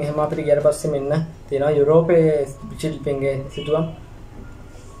 ඉතින් එහෙම අපිට ගියාට පස්සේ මෙන්න තියෙනවා යුරෝපයේ ශිල්පින්ගේ සිතුවම්.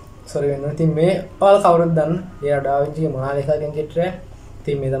 සෝරි වෙනවා. ඉතින් මේ ඔයාලා කවුරුද දන්න? ඒ ඩාවින්චිගේ මොනාලිසා කියන චිත්‍රය.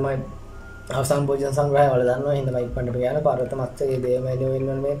 ඉතින් මේ තමයි අවසන් භෝජන සංග්‍රහය වල දන්නවා. හින්දා මයික් පණ්ඩ පියාන පාර්වත මත්ස්‍යගේ දේවමැලිය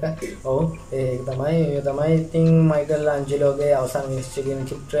වෙන්න මේක. ඔව් ඒක තමයි ඉතින් මයිකල් ආන්ජෙලෝගේ අවසන් විනිශ්චය කියන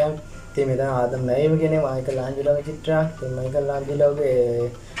චිත්‍රය. ඉතින් මෙතන ආදම් නයිව කියන්නේ මයිකල් ආන්ජෙලෝගේ චිත්‍රයක්. ඉතින් මයිකල්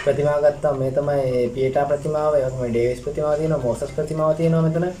ආන්ජෙලෝගේ ප්‍රතිමා ගත්තා. මේ තමයි පියටා ප්‍රතිමාව. ඒ වගේම ඩේවිස් ප්‍රතිමාව තියෙනවා. මොසස් ප්‍රතිමාව තියෙනවා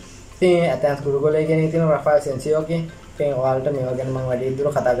මෙතන. ඉතින් ඇතැන්ස් ගුරුගෝලයේ කියන තියෙනවා රෆාල් සෙන්සියෝගේ. එකෙන් ඔයාලට මේවා ගැන මම වැඩි දුර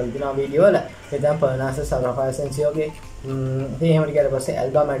කතා කරලා තියෙනවා වීඩියෝ වල. ඒ තමයි පර්නාසස් රෆාසෙන්සියෝගේ ඉතින් එහෙම ටික ඊට පස්සේ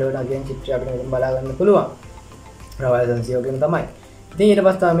ඇල්බා මැඩෝනා කියන චිත්‍රය අපිට මෙතන බලා ගන්න පුළුවන්. රෆාසෙන්සියෝගෙන් තමයි. ඉතින් ඊට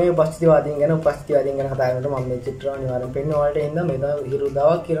පස්සේ තමයි මේ උපස්ථිතිවාදීන් ගැන කතා කරනකොට මම මේ චිත්‍ර අනිවාර්යෙන් පෙන්වන්න ඔයාලට හින්දා මේ තමයි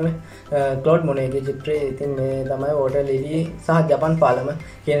හිරුදාවක් කියන ක්ලොඩ් මොනේගේ චිත්‍රය. ඉතින් මේ තමයි වෝටර් ලිලි සහ ජපන් පාලම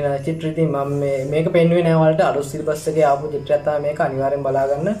කියන චිත්‍රය. ඉතින් මම මේක පෙන්වුවේ නෑ ඔයාලට අලුත් සිලබස් එකේ ආපු චිත්‍රයක් තමයි මේක අනිවාර්යෙන් බලා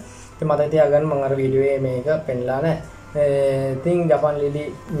ගන්න. ඉතින් මතක තියාගන්න මම අර වීඩියෝයේ මේක පෙන්ලා නෑ. ඉතින් ජපන් ලිලි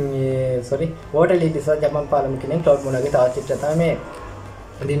වෝටර් ලිලි සහ ජපන් පාලම කියන ක්ලොඩ් මොනේගේ තව චිත්‍රය තමයි මේ.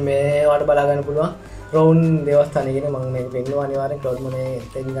 ඉතින් මේ ඔයාලට බලා ගන්න පුළුවන්. රෝන් දේවස්ථානයේ කියන මම මේක පෙන්වනවා අනිවාර්යෙන් ක්ලොඩ් මොනේ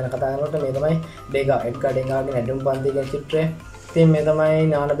ගැන කතා කරනකොට මේ තමයි එඩ්ගාර් ඩෙන්ගාගේ නැටුම් පන්ති කියන චිත්‍රය. ඉතින් මේ තමයි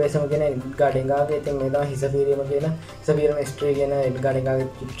නාන බේසම කියන එඩ්ගාර් ඩෙන්ගාගේ. ඉතින් මේ තමයි හිස පීරීම ස්ට්‍රී කියන එඩ්ගාර් ඩෙන්ගාගේ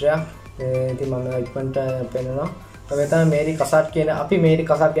චිත්‍රය. ඉතින් මම ඉක්මනට පෙන්වනවා. මේ තමයි මේරි කසාට් කියන අපි මේරි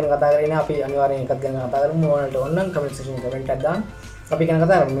කසාට් ගැන කතා කරගෙන අපි අනිවාර්යෙන් එකක් ගැන කතා කරමු. ඕනට ඕනනම් කමෙන්ට් සෙක්ෂන් එකේ කමෙන්ට් එකක් දාන්න. අපි ගැන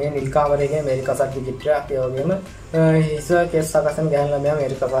කතා කරමු. මේ නිල් කාමරයේ කියන මේරි කසාට්ගේ චිත්‍රයක්. ඒ වගේම හිස කේස් සකසන ගහන ළමයා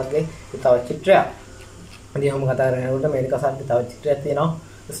මේරි කසාට්ගේ තව චිත්‍රයක්. ඉතින් ඔහොම කතා කරනකොට මේක කසාට්ටේ තව චිත්‍රයක් තියෙනවා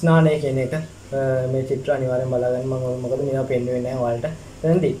ස්නානය කියන එක. මේ චිත්‍ර අනිවාර්යෙන් බලා ගන්න. මම මොකද මේවා පෙන්වන්නේ නැහැ ඔයාලට.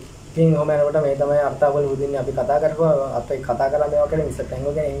 දැන්දී ඉතින් ඔහොම යනකොට මේ තමයි අර්ථාවල උදින්නේ අපි කතා කරපුවා. අපි කතා කරලා මේවා ගැන මිස්ටර්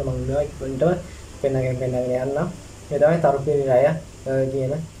ටැංගෝ ගැන ඉන්න මම මේවා ඉක්මනටම පෙන්නගෙන යන්න. මේ තමයි තරුපිරි රය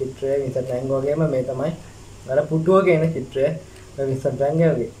කියන චිත්‍රය මිස්ටර් ටැංගෝගේම. මේ තමයි අර පුටුව කියන චිත්‍රය මිස්ටර්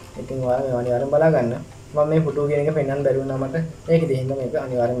ටැංගෝගේ. ඉතින් ඔයාලා මේවා අනිවාර්යෙන් බලා ගන්න. මම මේ ෆොටෝ කියන එක පෙන්වන්න බැරි වුණා මට. ඒකද එහෙනම් මේක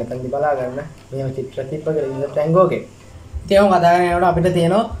අනිවාර්යෙන් මෙතනදී බලා ගන්න. මේව චිත්‍ර තිබ්බ කියලා ඉන්න ටැංගෝගේ. ඉතින් ඔහොම කතා කරගෙන යනකොට අපිට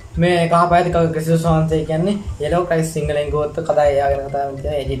තියෙනවා මේ කහපායද ක්‍රිස්තුස් වහන්සේ කියන්නේ යෙලෝ ක්‍රයිස්ට් සිංහලෙන් ගොත් කතා එයාගෙන කතා කරන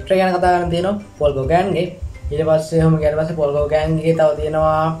තියෙනවා. ඒ චිත්‍ර ගැන කතා කරන තියෙනවා පොල් ගෝගන්ගේ. ඊට පස්සේ ඔහොම ගියාට පස්සේ පොල් ගෝගන්ගේ තව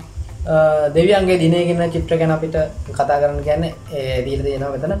තියෙනවා දෙවියන්ගේ දිනේ කියන චිත්‍ර ගැන අපිට කතා කරන්න කියන්නේ දීලා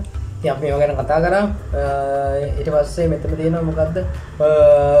තියෙනවා මෙතන. ඉතින් අපි මේවා ගැන කතා කරා. ඊට පස්සේ මෙතන තියෙනවා මොකද්ද?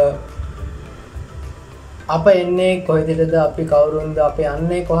 අප එන්නේ කොහෙදද අපි කවුරුන්ද අපි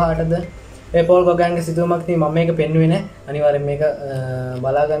යන්නේ කොහාටද ඒ පෝල් ගෝගන්ගේ සිතුවමක් තියෙන මම මේක පෙන්වුවේ නෑ අනිවාර්යෙන් මේක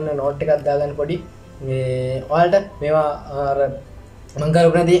බලා ගන්න නෝට් එකක් දාගන්න පොඩි මේ ඔයාලට මේවා අර මම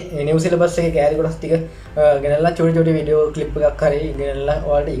කරපු නැති නිව් සිලබස් එකේ කැරි කොටස් ටික ගෙනල්ලා චූටි වීඩියෝ ක්ලිප් එකක් හරි ගෙනල්ලා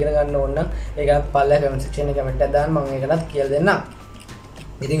ඔයාලට ඉගෙන ගන්න ඕන නම් ඒකත් පල්ලෙහා කමෙන්ට් සෙක්ෂන් එකේ කමෙන්ට් එකක් දාන්න මම ඒකටත් කියලා දෙන්නම්.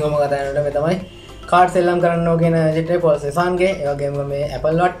 ඉතින් ඔහොම කතා කරනකොට මේ තමයි කාඩ් සෙල්ලම් කරන්න ඕන චිත්‍රය පොල් සෙසන්ගේ. ඒ වගේම මේ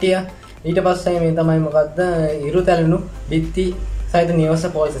ඇපල් වට්ටිය. ඊට පස්සේ මේ තමයි මොකද්ද ඉරුතැලුණු බිත්ති සහිත නිවස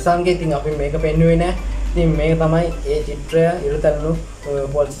පොල් සෙසන්ගේ. ඉතින් අපි මේක පෙන්වුවේ නෑ. ඉතින් මේක තමයි ඒ චිත්‍රය ඉරුතැලුණු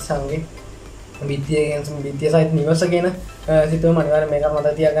පොල් සෙසන්ගේ බිත්තිය සහිත නිවස කියන සිතුවම අනිවාර්යෙන් මේක මතක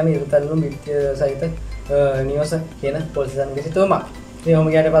තියාගන්න. ඉරුතැලුණු බිත්තිය සහිත නිවස කියන පොල් සෙසන්ගේ සිතුවම. ඉතින් ඔහොම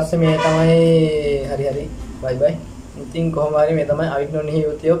ගියාට පස්සේ මේ තමයි හරි බයි බයි. ඉතින් කොහොම හරි මේ තමයි අවිග්නෝනිහි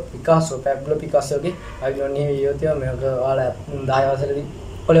යුතියෝ පිකාසෝ පැබ්ලෝ පිකාසෝගේ අවිග්නෝනිහි යුතියෝ මේක ඔයාලා 10 වසරේදී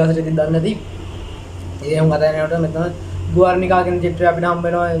පොළේ වසරේදී දන්නේ නැති. ඒ වුණ කතා කරනකොට මෙතන ගුවර්නිකා කියන චිත්‍රය අපිට හම්බ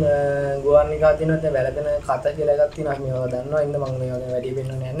වෙනවා. ගුවර්නිකා තියෙනවා දැන් වැළපෙන කත කියලා එකක් තියෙනවා. අපි මේවා දන්නවා. ඉන්න මම මේවා ගැන වැඩි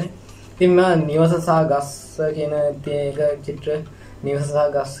පෙන්වන්නේ නැහැ. ඉතින් මම නිවස සහ ගස් කියන ඒක චිත්‍ර නිවස සහ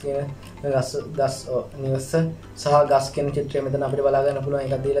ගස් කියන නිවස සහ ගස් කියන චිත්‍රය මෙතන අපිට බලා ගන්න පුළුවන්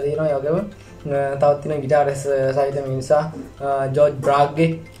එකක් දීලා තියෙනවා. ඒ වගේම තවත් තියෙන ගිටාරිස් සහිත මිනිසා ජෝර්ජ් බ්‍රාග්ගේ.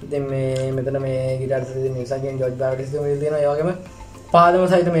 ඉතින් මේ මෙතන මේ ගිටාරිස් සහිත මිනිසා කියන ජෝර්ජ් බ්‍රාග්ගේ සිතුවම තියෙනවා. ඒ වගේම පාදම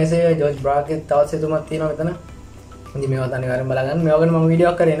සහිත මේසේ ජෝර්ජ් බ්‍රාග්ගේ තවත් සිතුවමක් තියෙනවා මෙතන. ඉතින් මේවත් අනිවාර්යෙන් බලා ගන්න. මේවා ගැන මම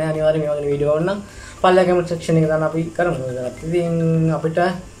වීඩියෝවක් කරේ නෑ. අනිවාර්යෙන් මේවා ගැන වීඩියෝ ඕන නම් පල්ලෙහා කමෙන්ට් සෙක්ෂන් එකේ දාන්න අපි කරමු. ඉතින් අපිට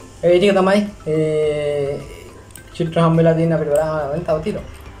ඒ ටික තමයි චිත්‍ර හම්බෙලා තියෙන අපිට බලන්න තව තියෙනවා.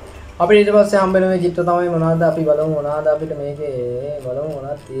 අපිට ඊට පස්සේ හම්බෙන මේ චිත්‍ර තමයි මොනවද අපි බලමු මොනවද අපිට මේකේ බලමු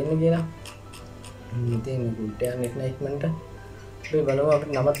මොනවද තියෙන්නේ කියලා. ඉතින් කුට්ටයන් ඉක්මනට අපි බලමු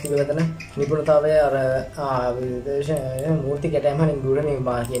අපිට නමක් තිබෙතන නිපුණතාවය අර විදේශ මූර්ති කැටයම්හලින් ගුණ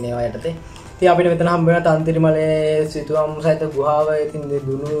නිර්මාණ කියන ඒවා යටතේ. ඉතින් අපිට මෙතන හම්බ වෙන තන්තිරිමලේ සිතුවම් සහිත ගුහාව ඉතින්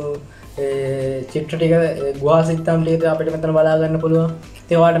දුනු චිත්‍ර ටික ගුහා සිත්තම් ටික අපිට මෙතන බලා ගන්න පුළුවන්.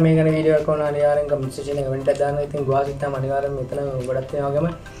 ඉතින් ඔයාලට මේ ගැන වීඩියෝ එකක් කරන අනිවාර්යෙන් කමෙන්ට් සෙක්ෂන් එකේ කමෙන්ට් එකක් දාන්න. ඉතින් ගුහා සිත්තම් අනිවාර්යෙන් මෙතන ගොඩක් තියෙනවා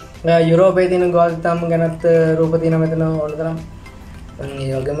වගේම යුරෝපයේ තියෙන ගුහා සිත්තම් ගැනත් රූප තියෙනවා මෙතන ඕන තරම්.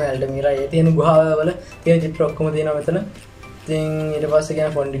 ඒ වගේම ඇල්ඩමීරා ඒ තියෙන ගුහාවල තියෙන චිත්‍ර ඔක්කොම තියෙනවා මෙතන. ඉතින් ඊට පස්සේ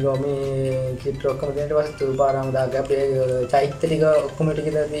කියන පොන්ඩිගෝමි චිත්‍ර ඔක්කොම තියෙන ඊට පස්සේ තුපාරාම දාග අපේ චෛත්‍ය ටික ඔක්කොම ටික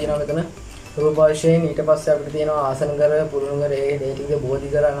තියෙනවා මෙතන රූප වශයෙන්. ඊට පස්සේ අපිට තියෙනවා ආසනකර පුරුණකර ඒ ටික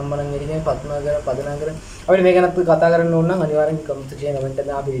බෝධිකර අනම්මනම් ඉන්නේ පద్මකර පදනකර. අපිට මේ ගැනත් කතා කරන්න ඕන නම් අනිවාර්යෙන් කමෙන්ට් සෙක්ෂන් කමෙන්ට්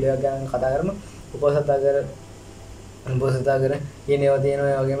එකෙන් අපි වීඩියෝ එක ගැන කතා කරමු. උපසතාකර කියන ඒවා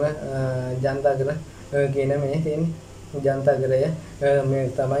තියෙනවා. ඒ වගේම ජනතාකර කියන මේ තියෙන්නේ ජනතාකරය මේ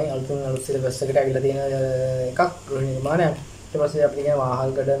තමයි අලුත් සිලබස් එකට අවිලා තියෙන එකක් ගෘහ නිර්මාණයක්. ඊට පස්සේ අපිට කියන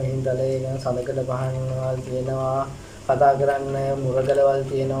වාහල්කඩ මිහින්තලේ කියන සඳකඩ පහන් වල තියෙනවා කතා කරන්න මුරගලවල්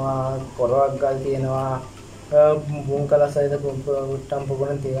තියෙනවා කොරවක් ගල් තියෙනවා බුංකලසයිද කුට්ටම්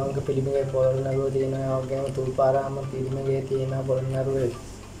පොකුණ තියංග පිළිමේ පොළොන්නරුව තියෙනවා වගේම තුල්පාරාම පිළිමේ තියෙනවා පොළොන්නරුවේ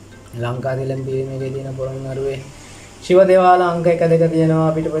ලංකාතිලම් පිළිමේ තියෙන පොළොන්නරුවේ ශිව දේවාල අංක 1 2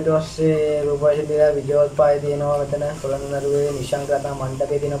 තියෙනවා පිටපිට ඔස්සේ රූපවාහිනිය විජයෝත්පාය තියෙනවා මෙතන පොළොන්නරුවේ නිශංකරතා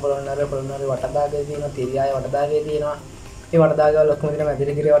මණ්ඩපයේ තියෙන පොළොන්නරුවේ වටදාගේ තියෙනවා තිරියාය වටදාගේ තියෙනවා ඒ වටදාගේ වල ඔක්කොම තියෙන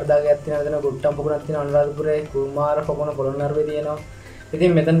මැදිරිගිරිය වටදාගයක් තියෙනවා මෙතන කුට්ටම් පොකුණක් තියෙනවා අනුරාධපුරේ කුමාර පොකුණ පොළොන්නරුවේ තියෙනවා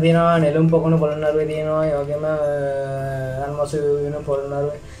ඉතින් මෙතන තියෙනවා නෙළුම් පොකුණ පොළොන්නරුවේ තියෙනවා ඒ වගේම රන්මසු වෙන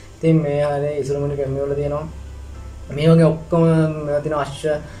පොළොන්නරුවේ ඉතින් මේ හැරේ ඉසුරුමුණි කැමියවල තියෙනවා මේ වගේ ඔක්කොම මේවා තියෙන අශ්ව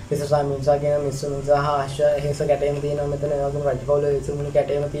විශේෂයෙන් මිනිසා කියන මිනිස්සු මිනිසා අශ්ව එහෙස කැටේම තියෙනවා මෙතන ඒ වගේම රජපෞල ඉසුරුමුණි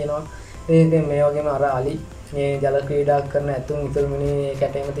කැටේම තියෙනවා ඉතින් මේ වගේම අර අලි මේ ජල ක්‍රීඩා කරන ඇතුන් ඉසුරුමුණි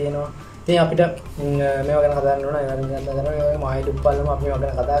කැටේම තියෙනවා ඉතින් අපිට මේවා ගැන කතා කරන්න ඕන ඒවා ගැන කතා කරනවා ඒ වගේ මායිලුප්පල්ලම අපි මේවා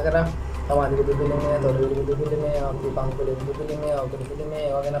ගැන කතා කරා සමාධි බුදු පිළිමය තොරවිලි බුදු පිළිමය අපි පංකුලේ බුදු පිළිමය අවුරුදු පිළිමය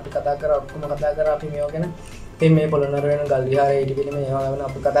ඒවා ගැන අපි කතා කරා ඔක්කොම කතා කරා අපි මේවා ගැන ඉතින් මේ පොළොන්නරුව වෙන ගල් විහාරයේ ඉදි පිළිමය ඒවා ගැන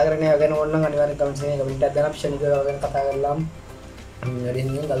අපි කතා කරන්නේ ඒවා ගැන ඕනනම් අනිවාර්යෙන් කමෙන්ට්ස් එකේ කමෙන්ට් එකක් දාන්න අපි ශනික ඒවා ගැන කතා කරලාම්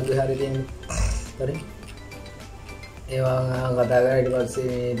හරිනේ ගල් විහාරයේ තියෙන හරි ඒවා කතා කරලා ඊට පස්සේ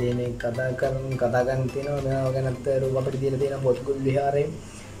මේ දෙන්නේ කතා ගන්න තියෙනවා මේවා ගැනත් රූප අපිට දීලා තියෙන පොත්ගුල් විහාරයේ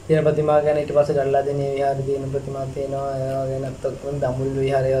තියෙන ප්‍රතිමා ගැන ඊට පස්සේ ගල්ලා දෙනේ විහාරයේ තියෙන ප්‍රතිමා තියෙනවා ඒවා ගැනත් ඔක්කොම දඹුල්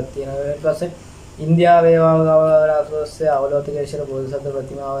විහාරයක් තියෙනවා ඊට පස්සේ ඉන්දියාවේ වාසස්සේ අවලෝකිතේශ්වර බෝධිසත්ව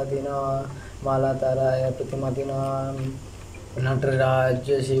ප්‍රතිමාව තියෙනවා මාලාතරාය ප්‍රතිමා තියෙනවා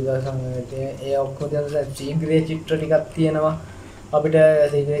නටරාජ ශිව සංගතේ ඒ ඔක්කොම තියෙන ශීඝ්‍රයේ චිත්‍ර ටිකක් තියෙනවා අපිට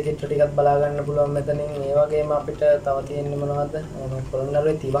ශීඝ්‍රයේ චිත්‍ර ටිකක් බලා ගන්න පුළුවන් මෙතනින් ඒ වගේම අපිට තව තියෙන්නේ මොනවද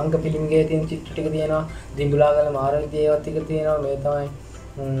පොළොන්නරුවේ තිවංග පිළිමයේ තියෙන චිත්‍ර ටික තියෙනවා දිඹුලාගල මාරවිදියේ ඒවා ටික තියෙනවා මේ තමයි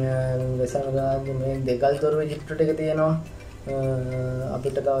වෙසනගාගේ මේ දෙගල් දොරුවේ චිත්‍ර ටික තියෙනවා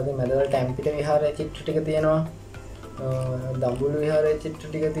අපිට තව තියෙන මැදවල ටැම්පිට විහාරයේ චිත්‍ර ටික තියෙනවා දඹුල්ල විහාරයේ චිත්‍ර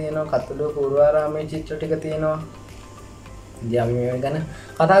ටික තියෙනවා කතුළු පූර්වාරාමයේ චිත්‍ර ටික තියෙනවා ඉතින් අපි මේ ගැන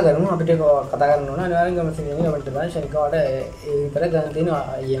කතා කරමු අපිට කතා කරන්න ඕන අනිවාර්යෙන් කමෙන්ට් එකේ කමෙන්ට් දාන්න ශනිකවට ඒ විතර ගන්න තියෙනවා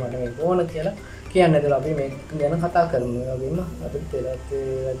අයියේ මට මේක ඕන කියලා කියන්න ඇතුළ අපි මේක ගැන කතා කරමු ඒ වගේම අපිට තේරෙත්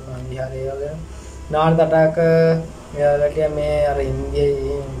රජමහා විහාරය වගේ නාන තටාක මෙයාලට මේ අර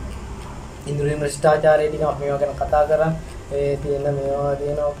ඉන්දියාවේ ඉන්ද්‍රිය භ්‍රෂ්ටාචාරය ටික අපි මේවා ගැන කතා කරා ඒ තියෙන මේවා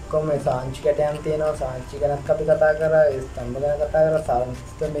තියෙන ඔක්කොම මේ සාංචි කැටයන් තියෙනවා සාංචි ගැනත් අපි කතා කරා ඒ ස්තම්භ ගැන කතා කරා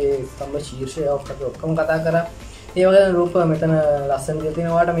සාංචි මේ ස්තම්භ ශීර්ෂය ඔක්කොම කතා කරා ඒ වගේ රූප මෙතන ලස්සන විදිහට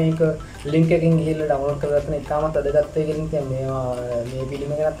තියෙනවාට මේක ලින්ක් එකකින් ගිහිල්ලා ඩවුන්ලෝඩ් කරලා ගන්න ඉතාමත් වැදගත් වෙයි කියන ඉතින් මේවා මේ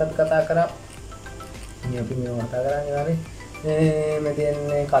පිළිම ගැනත් අපි කතා කරා මේ අපි මේවා කතා කරන්නේ වාරේ මේ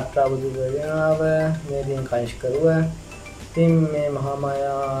තියෙන්නේ කත්‍රා බුදු වේනාව මේ තියෙන කයිෂ්කරුව ඉතින් මේ මහා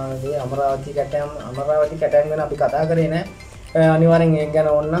මායාවේ අමරාවති කැටයන් ගැන අපි කතා කරේ නෑ අනිවාර්යෙන් ඒක ගැන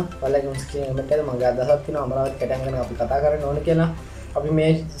ඕන නම් ඔයාලගේ මුස්ලිම් මෙතන මගේ අදහසක් තියෙනවා අමරාවති කැටයන් ගැන අපි කතා කරන්න ඕන කියලා අපි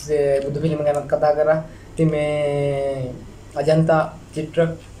මේ බුදු පිළිම ගැන කතා කරා ඉතින් මේ අජන්තා චිත්‍ර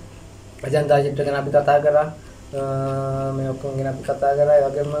ගැන අපි කතා කරා මේ ඔක්කොම ගැන අපි කතා කරා ඒ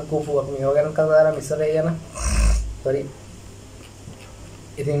වගේම කුෆු අපි මේවා ගැන කතා කරා මිසරේ ගැන sorry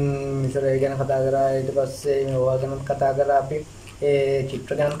ඉතින් මිසරේ ගැන කතා කරා ඊට පස්සේ මේවා ගැන කතා කරා අපි ඒ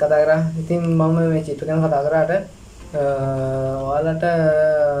චිත්‍ර ගැන කතා කරා ඉතින් මම මේ චිත්‍ර ගැන කතා කරාට ඔයාලට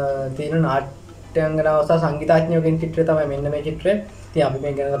තියෙන නාට්‍යංගන අවස්ථා සංගීතඥයෝගෙන් චිත්‍රය තමයි මෙන්න මේ චිත්‍රය ඉතින් අපි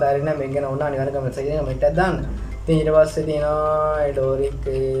මේක ගැන කතා කරන්නේ නැහැ මේක ගැන ඕන අනිවාර්යෙන් කමෙන්ට් එකේ කමෙන්ට් එකක් දාන්න ඉතින් ඊට පස්සේ තියෙනවා ඒ ඩෝරික්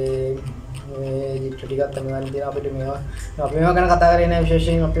මේ චිත්‍ර ටිකක් තමයි තියෙනවා අපිට මේවා අපි මේවා ගැන කතා කරේ නැහැ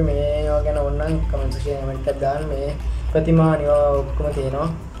විශේෂයෙන් අපි මේවා ගැන ඕන නම් කමෙන්ට් එකේ කමෙන්ට් එකක් දාන්න මේ ප්‍රතිමා අනිවා ඔක්කොම තියෙනවා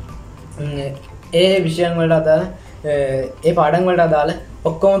ඒ විෂයන් වලට අදාළ ඒ පාඩම් වලට අදාළ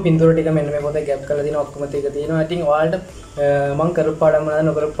ඔක්කොම පින්තූර ටික මෙන්න මේ පොතේ ගැප් කරලා තියෙනවා ඔක්කොම ටික තියෙනවා ඉතින් ඔයාලට මම කරපු පාඩම් මොනවද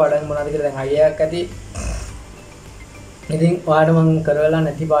නොකරපු පාඩම් මොනවද කියලා දැන් අයියාවක් ඇති ඉතින් ඔයාලට මම කරවලා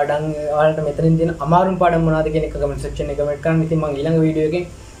නැති පාඩම් ඔයාලට මෙතනින් තියෙන අමාරුම පාඩම් මොනවද කියන එක කමෙන්ට් සෙක්ෂන් එකේ කමෙන්ට් කරන්න ඉතින් මම ඊළඟ වීඩියෝ එකෙන්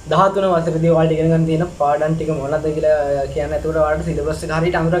 13 වසරේදී ඔයාලට ඉගෙන ගන්න තියෙන පාඩම් ටික මොනවද කියලා කියන්න. එතකොට ඔයාලට සිලබස් එක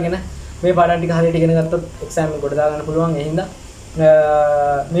හරියට අඳුරගෙන මේ පාඩම් ටික හරියට ඉගෙන ගත්තොත් එක්සෑම් එක ගොඩ දා ගන්න පුළුවන්. ඒ හින්දා මේ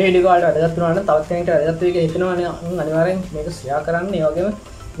වීඩියෝ එක ඔයාලට වැදගත් වුණා නම් තවත් කෙනෙක්ට වැදගත් වෙයි කියලා හිතනවා අනිවාර්යෙන් මේක ෂෙයා කරන්න. ඒ වගේම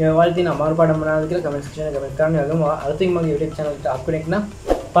ඔයාලට තියෙන අමාරු පාඩම් මොනවද කියලා කමෙන්ට් සෙක්ෂන් එකේ කමෙන්ට් කරන්න. ඒ වගේම අලුතින් මගේ YouTube channel එකට ආපු කෙනෙක් නම්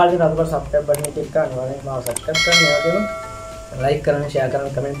පාඩම් අතපර subscribe button එක ක්ලික් කරන්න. අනිවාර්යෙන් මාව subscribe කරන්න. ඒ වගේම like කරන්න, share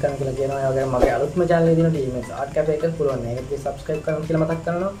කරන්න, comment කරන්න කියලා කියනවා. ඒ වගේම මගේ අලුත්ම channel එකේ තියෙන TMS art cafe එක පුළුවන් නේද? ඒක subscribe කරන්න කියලා මතක්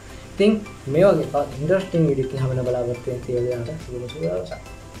කරනවා. ඉතින් මේ වගේ interesting video එකකින් හැමෝම බලාපොරොත්තු වෙන තියලා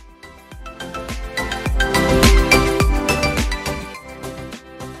යන්න.